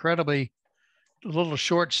is incredibly little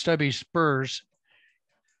short, stubby spurs.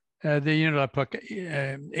 I put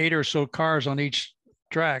 8 or so cars on each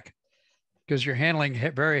track because you're handling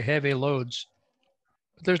very heavy loads.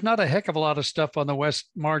 But there's not a heck of a lot of stuff on the West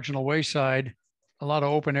Marginal Way side, a lot of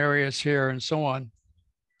open areas here and so on.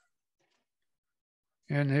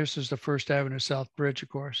 And this is the First Avenue South Bridge, of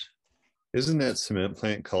course. Isn't that cement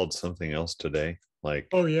plant called something else today? Like,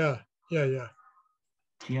 Oh, yeah. Yeah, yeah.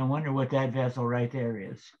 Gee, I wonder what that vessel right there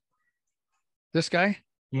is. This guy?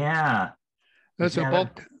 Yeah. That's a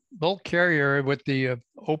bulk carrier with the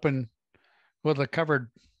with the covered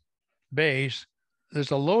bays.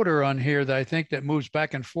 There's a loader on here that I think that moves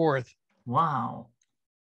back and forth. Wow.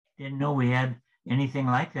 Didn't know we had anything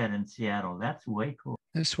like that in Seattle. That's way cool.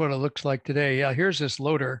 This is what it looks like today. Yeah, here's this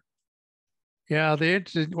loader. Yeah,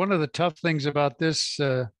 one of the tough things about this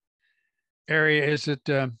area is that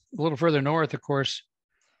a little further north, of course,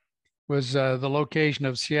 was the location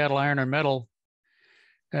of Seattle Iron and Metal.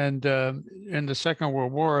 And in the Second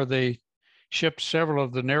World War, they shipped several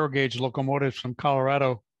of the narrow gauge locomotives from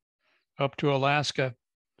Colorado up to Alaska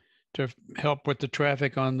to help with the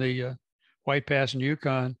traffic on the White Pass and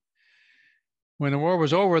Yukon. When the war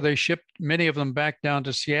was over, they shipped many of them back down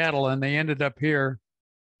to Seattle, and they ended up here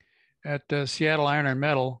at Seattle Iron and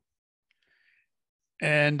Metal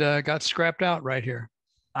and got scrapped out right here.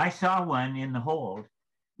 I saw one in the hold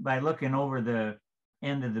by looking over the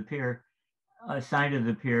end of the pier, side of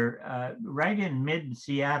the pier, right in mid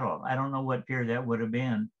Seattle. I don't know what pier that would have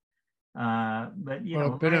been, but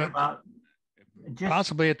right about just,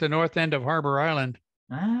 possibly at the north end of Harbor Island.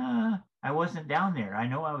 I wasn't down there. I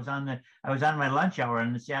know I was on my lunch hour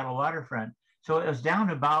on the Seattle waterfront. So it was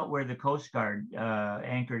down about where the Coast Guard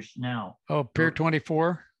anchors now. Oh, Pier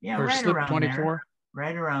 24? Yeah, or right Slip around 24? there.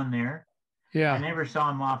 Right around there. Yeah. I never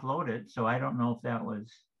saw him offload it, so I don't know if that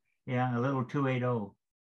was Yeah, a little 280.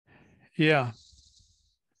 Yeah.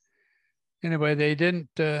 Anyway, they didn't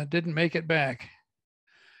make it back.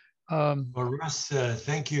 Well, Russ,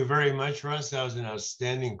 thank you very much, Russ. That was an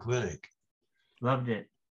outstanding clinic. Loved it.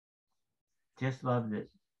 Just loved it.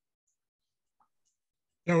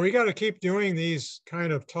 Now we got to keep doing these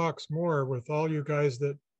kind of talks more with all you guys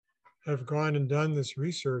that have gone and done this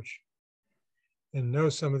research and know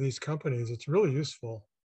some of these companies. It's really useful.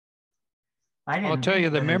 I'll tell you,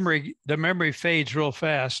 the memory fades real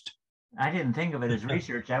fast. I didn't think of it as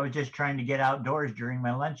research. I was just trying to get outdoors during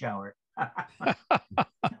my lunch hour.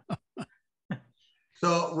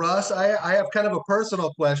 So Russ, I have kind of a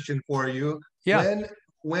personal question for you. Yeah.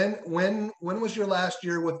 When was your last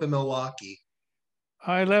year with the Milwaukee?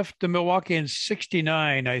 I left the Milwaukee in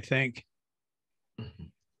 '69, I think.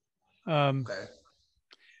 Okay.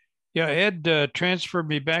 Yeah, Ed transferred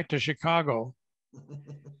me back to Chicago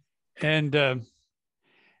and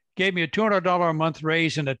gave me a $200 a month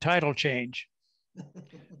raise and a title change.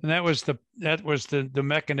 And that was the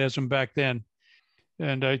mechanism back then.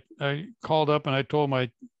 And I called up and I told my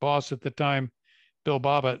boss at the time, Bill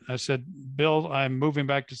Bobbitt, I said, Bill, I'm moving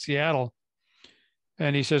back to Seattle.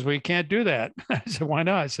 And he says, well, you can't do that. I said, why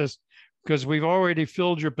not? He says, because we've already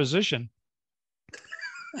filled your position.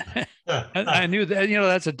 I knew that,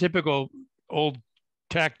 that's a typical old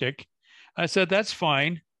tactic. I said, that's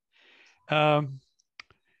fine.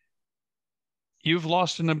 You've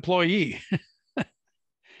lost an employee.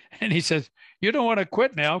 And he says, you don't want to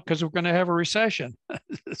quit now because we're going to have a recession.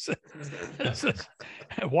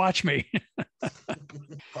 Watch me.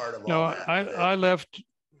 Part of No, all that. I left,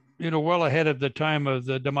 well ahead of the time of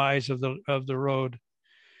the demise of the road. It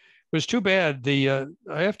was too bad.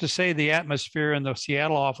 I have to say the atmosphere in the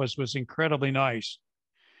Seattle office was incredibly nice.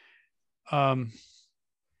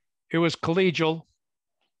 It was collegial.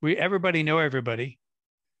 Everybody knew everybody.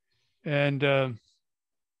 And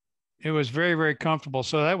it was very, very comfortable.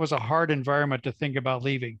 So that was a hard environment to think about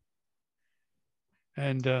leaving.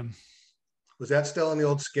 And was that still in the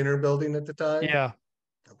old Skinner building at the time? Yeah.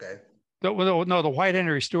 Okay. No, the White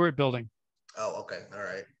Henry Stewart building. Oh, okay. All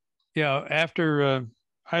right. Yeah. After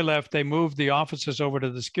I left, they moved the offices over to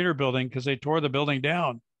the Skinner building because they tore the building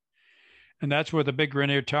down. And that's where the big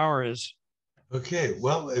Rainier Tower is. Okay.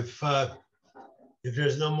 Well, if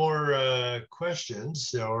there's no more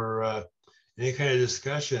questions or any kind of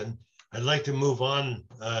discussion, I'd like to move on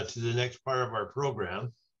to the next part of our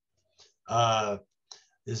program.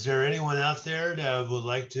 Is there anyone out there that would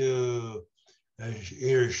like to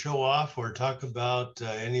either show off or talk about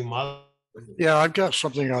any model? Yeah, I've got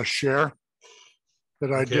something I'll share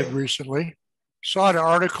that I did recently. Saw an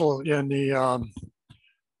article in the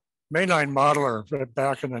Mainline Modeler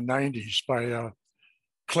back in the 90s by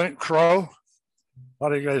Clint Crow. A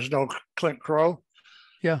lot of you guys know Clint Crow.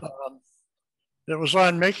 Yeah. It was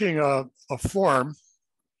on making a form.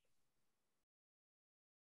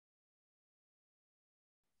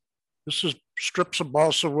 This is strips of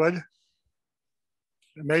balsa wood.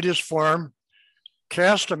 It made his form,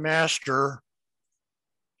 cast a master,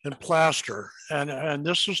 and plaster. And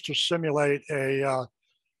this is to simulate a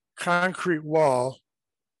concrete wall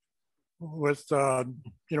with,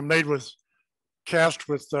 made with, cast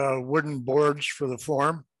with wooden boards for the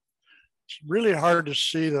form. It's really hard to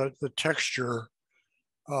see the texture.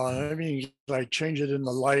 I change it in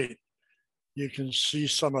the light, you can see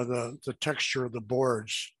some of the texture of the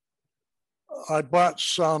boards. I bought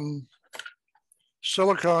some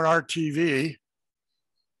silicone RTV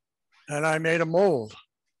and I made a mold.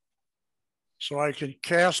 So I can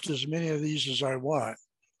cast as many of these as I want.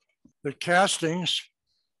 The castings,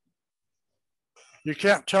 you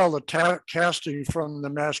can't tell the casting from the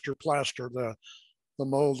master plaster. The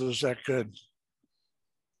mold is that good.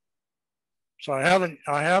 So I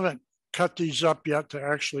haven't cut these up yet to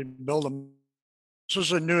actually build them. This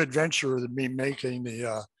is a new adventure of me making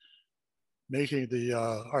the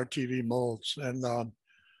RTV molds, and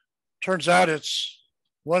turns out it's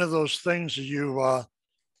one of those things that you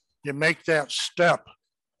make that step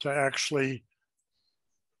to actually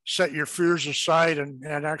set your fears aside and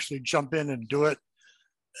actually jump in and do it.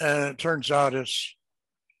 And it turns out it's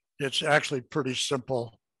actually pretty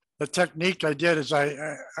simple. The technique I did is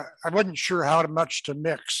I wasn't sure how much to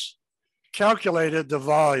mix. Calculated the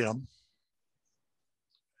volume,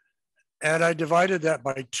 and I divided that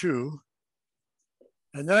by 2.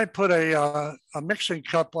 And then I put a mixing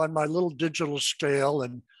cup on my little digital scale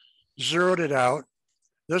and zeroed it out.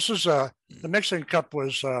 This is the mixing cup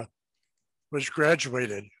was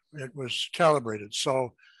graduated. It was calibrated.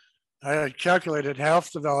 So I had calculated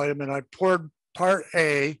half the volume and I poured part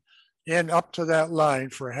A in up to that line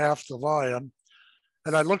for half the volume.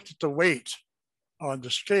 And I looked at the weight on the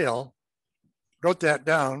scale, wrote that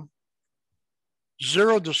down,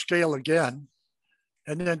 zeroed the scale again,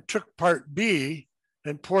 and then took part B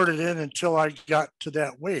and poured it in until I got to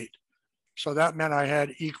that weight. So that meant I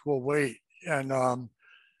had equal weight. And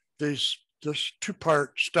this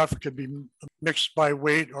two-part stuff could be mixed by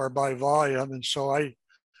weight or by volume. And so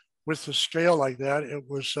with the scale like that, it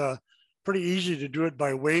was pretty easy to do it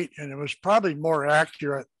by weight. And it was probably more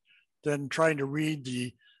accurate than trying to read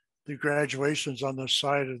the graduations on the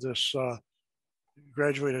side of this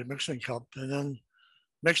graduated mixing cup. And then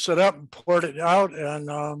mixed it up and poured it out,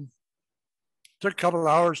 and took a couple of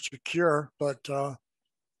hours to cure, but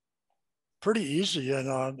pretty easy. And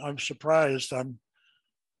I'm surprised. I'm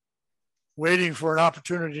waiting for an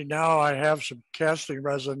opportunity now. I have some casting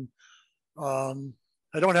resin. I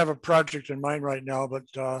don't have a project in mind right now, but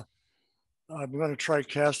I'm going to try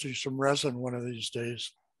casting some resin one of these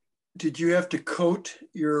days. Did you have to coat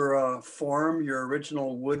your form, your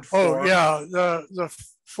original wood form? Oh yeah, the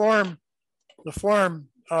form.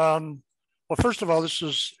 Well, first of all, this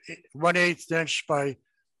is 1/8 inch by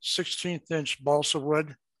 16th inch balsa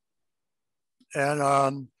wood, and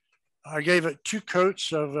I gave it 2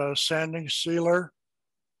 coats of sanding sealer,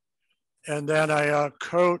 and then a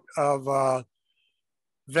coat of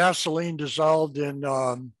Vaseline dissolved in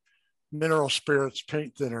mineral spirits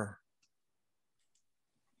paint thinner.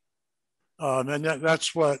 And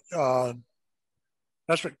that's what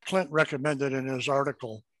Clint recommended in his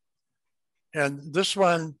article. And this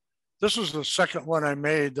is the second one I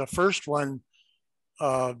made. The first one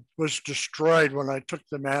was destroyed when I took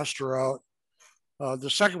the master out. The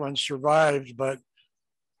second one survived, but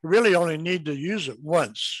you really only need to use it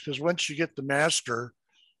once, because once you get the master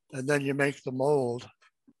and then you make the mold,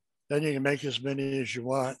 then you can make as many as you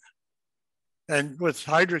want. And with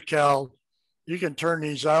Hydrocal, you can turn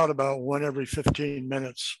these out about 1 every 15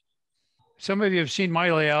 minutes. Some of you have seen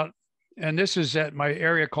my layout, and this is at my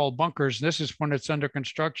area called bunkers. This is when it's under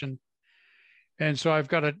construction. And so I've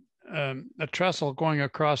got a trestle going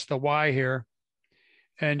across the Y here.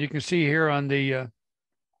 And you can see here on the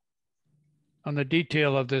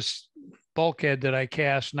detail of this bulkhead that I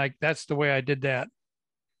cast, and that's the way I did that.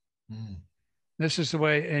 Mm. This is the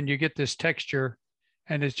way, and you get this texture,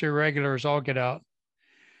 and it's irregular as all get out.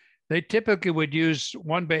 They typically would use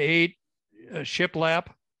 1/8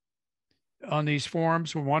 shiplap on these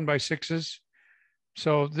forms, 1/6s.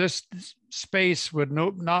 So this space would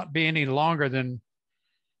not be any longer than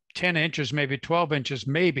 10 inches, maybe 12 inches,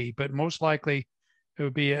 maybe, but most likely it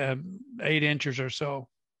would be 8 inches or so.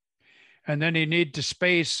 And then you need to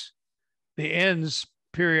space the ends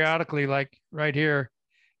periodically, like right here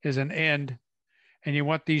is an end. And you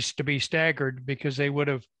want these to be staggered because they would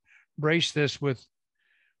have braced this with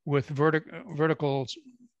vertical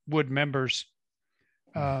wood members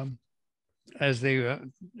as they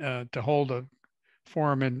to hold a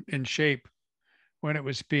form in shape when it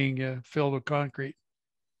was being filled with concrete.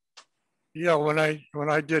 Yeah, when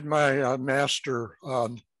I did my master,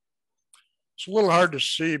 it's a little hard to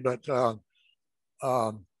see, but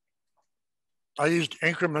I used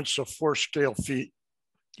increments of 4 scale feet.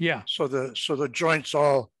 Yeah. So the joints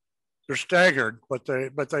they're staggered, but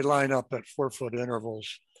they line up at 4 foot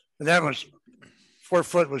intervals. And that was 4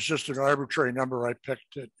 foot was just an arbitrary number I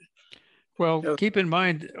picked it. Well, keep in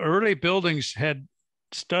mind, early buildings had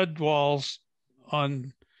stud walls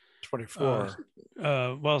on 24.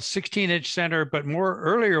 16-inch center, but more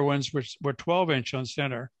earlier ones were 12-inch on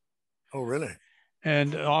center. Oh, really?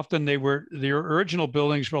 And often the original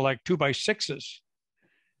buildings were like 2x6s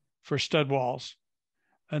for stud walls.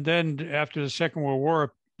 And then after the Second World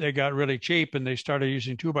War, they got really cheap and they started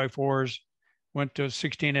using 2x4s, went to a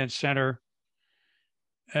 16-inch center.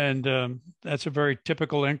 And that's a very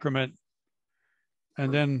typical increment.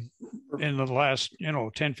 And then in the last,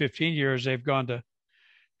 10, 15 years, they've gone to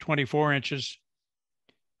 24 inches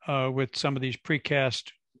with some of these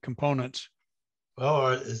precast components. Oh,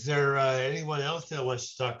 is there anyone else that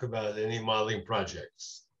wants to talk about any modeling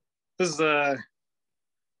projects? This is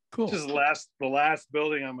cool. This is the last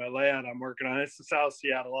building on my layout I'm working on. It's in South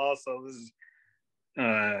Seattle also. This is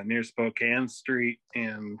near Spokane Street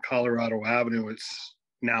and Colorado Avenue. It's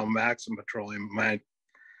now Maxim Petroleum. Mine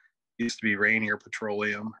used to be Rainier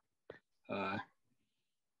Petroleum.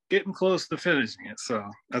 Getting close to finishing it.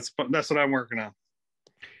 So that's what I'm working on.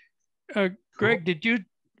 Greg, did you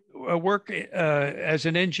work as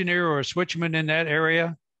an engineer or a switchman in that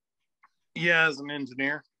area? Yeah, as an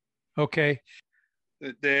engineer. Okay.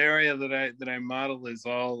 The area that I model is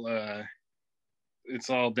all it's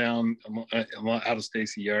all down out of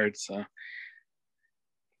Stacy Yard, so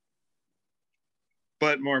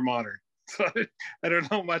but more modern. So I don't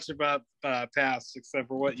know much about past except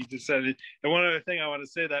for what you just said. And one other thing I want to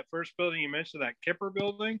say, that first building you mentioned, that Kipper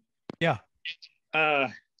building. Yeah.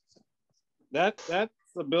 That's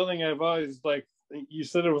the building I've always like. You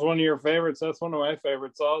said it was one of your favorites. That's one of my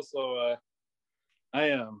favorites also.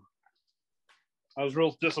 I was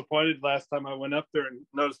real disappointed last time I went up there and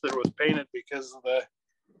noticed that it was painted because of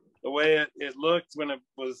the way it looked when it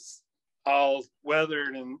was all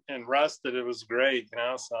weathered and rusted. It was great, you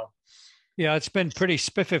know. So yeah, it's been pretty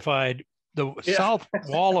spiffified. The south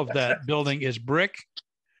wall of that building is brick.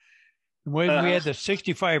 When we had the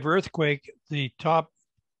 65 earthquake, the top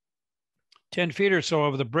 10 feet or so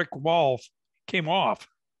of the brick wall came off.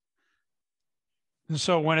 And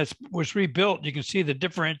so when it was rebuilt, you can see the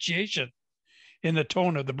differentiation in the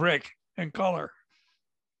tone of the brick and color.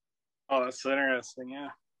 Oh, that's interesting. Yeah.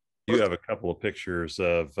 You have a couple of pictures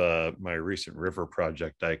of my recent river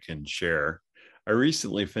project I can share. I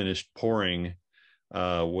recently finished pouring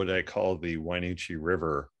what I call the Wainuchi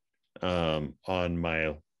River on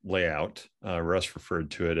my layout. Russ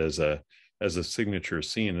referred to it as a signature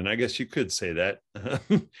scene, and I guess you could say that.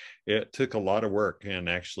 It took a lot of work, and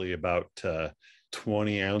actually about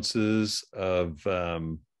 20 ounces of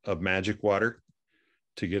magic water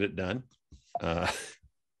to get it done.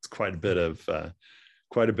 It's quite a bit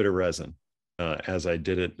of resin, as I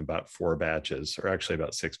did it in about 4 batches, or actually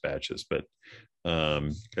about 6 batches. But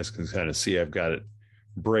you guys can kind of see I've got it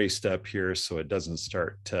braced up here so it doesn't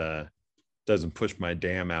doesn't push my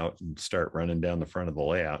dam out and start running down the front of the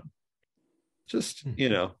layout. Just, you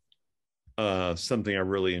know, something I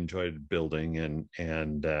really enjoyed building,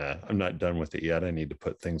 and I'm not done with it yet. I need to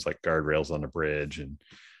put things like guardrails on the bridge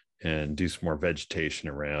and do some more vegetation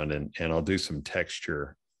around, and I'll do some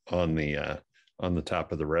texture on the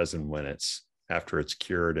top of the resin after it's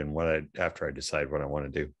cured, and after I decide what I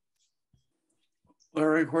want to do.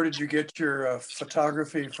 Larry, where did you get your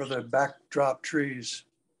photography for the backdrop trees?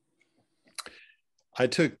 I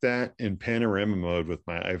took that in panorama mode with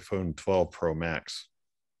my iPhone 12 Pro Max.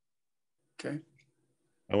 Okay.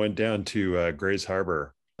 I went down to Grays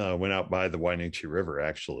Harbor, went out by the Wainuchi River,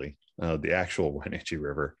 actually, the actual Wainuchi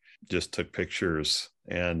River, just took pictures.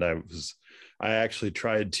 And I actually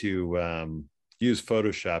tried to use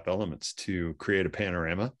Photoshop elements to create a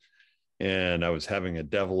panorama. And I was having a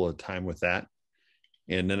devil of a time with that.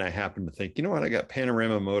 And then I happened to think, you know what, I got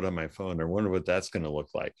panorama mode on my phone. I wonder what that's going to look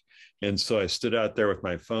like. And so I stood out there with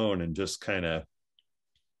my phone and just kind of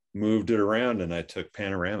moved it around, and I took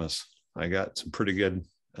panoramas. I got some pretty good,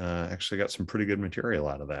 actually got some pretty good material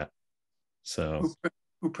out of that. So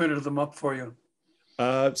who printed them up for you?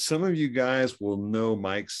 Some of you guys will know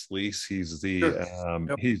Mike Sleece. He's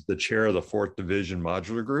he's the chair of the 4th Division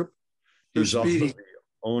Modular Group. He's also the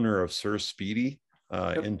owner of Sir Speedy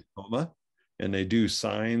in Tacoma. And they do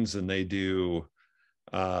signs, and they do,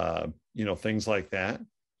 you know, things like that.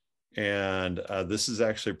 And this is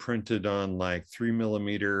actually printed on like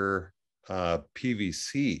 3mm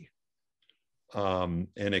PVC. And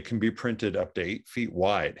it can be printed up to 8 feet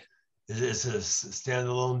wide. Is this a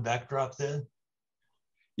standalone backdrop then?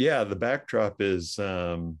 Yeah, the backdrop is,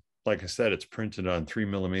 like I said, it's printed on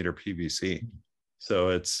 3mm PVC.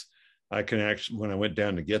 So I can actually, when I went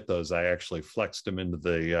down to get those, I actually flexed them into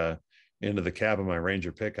the cab of my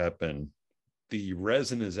Ranger pickup, and the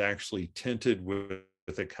resin is actually tinted with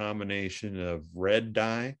a combination of red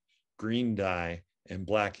dye, green dye, and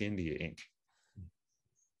black India ink.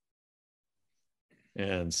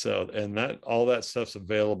 And so, all that stuff's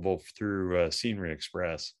available through Scenery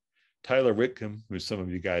Express. Tyler Whitcomb, who some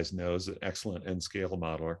of you guys know, is an excellent N-scale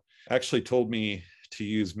modeler, actually told me to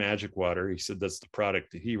use magic water. He said that's the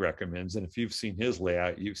product that he recommends. And if you've seen his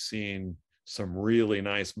layout, you've seen some really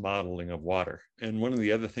nice modeling of water. And one of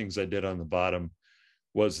the other things I did on the bottom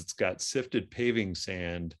was it's got sifted paving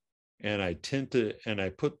sand, and I tinted, and I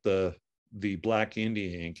put the black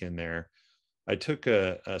India ink in there. I took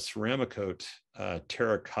a Ceramicoat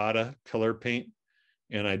terracotta color paint,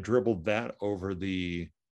 and I dribbled that over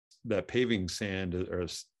that paving sand, or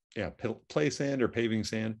play sand or paving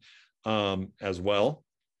sand as well,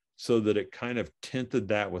 so that it kind of tinted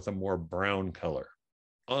that with a more brown color.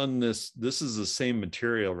 On this is the same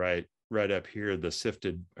material right up here, the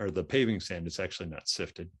sifted, or the paving sand. It's actually not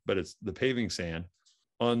sifted, but it's the paving sand.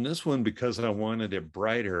 On this one, because I wanted it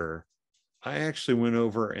brighter, I actually went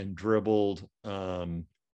over and dribbled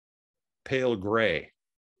pale gray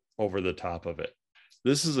over the top of it.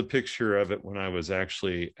 This is a picture of it when I was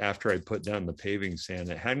actually, after I put down the paving sand.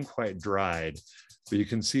 It hadn't quite dried, but you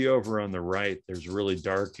can see over on the right, there's a really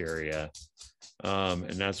dark area.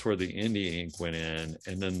 And that's where the India ink went in.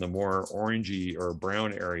 And then the more orangey or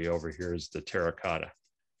brown area over here is the terracotta.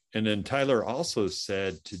 And then Tyler also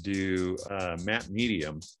said to do matte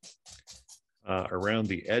medium around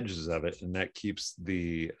the edges of it, and that keeps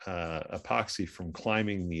the epoxy from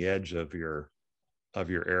climbing the edge of your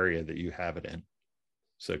area that you have it in.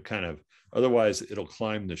 So kind of, otherwise it'll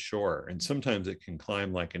climb the shore, and sometimes it can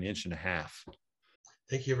climb like 1.5 inches.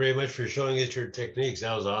 Thank you very much for showing us your techniques.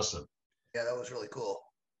 That was awesome. Yeah, that was really cool.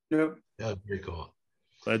 Yep. That was very cool.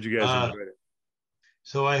 Glad you guys enjoyed it.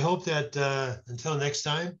 So I hope that until next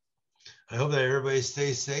time, I hope that everybody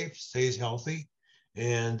stays safe, stays healthy,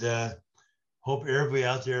 and hope everybody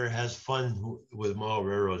out there has fun with mile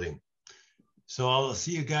railroading. So I'll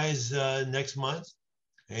see you guys next month,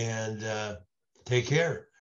 and take care.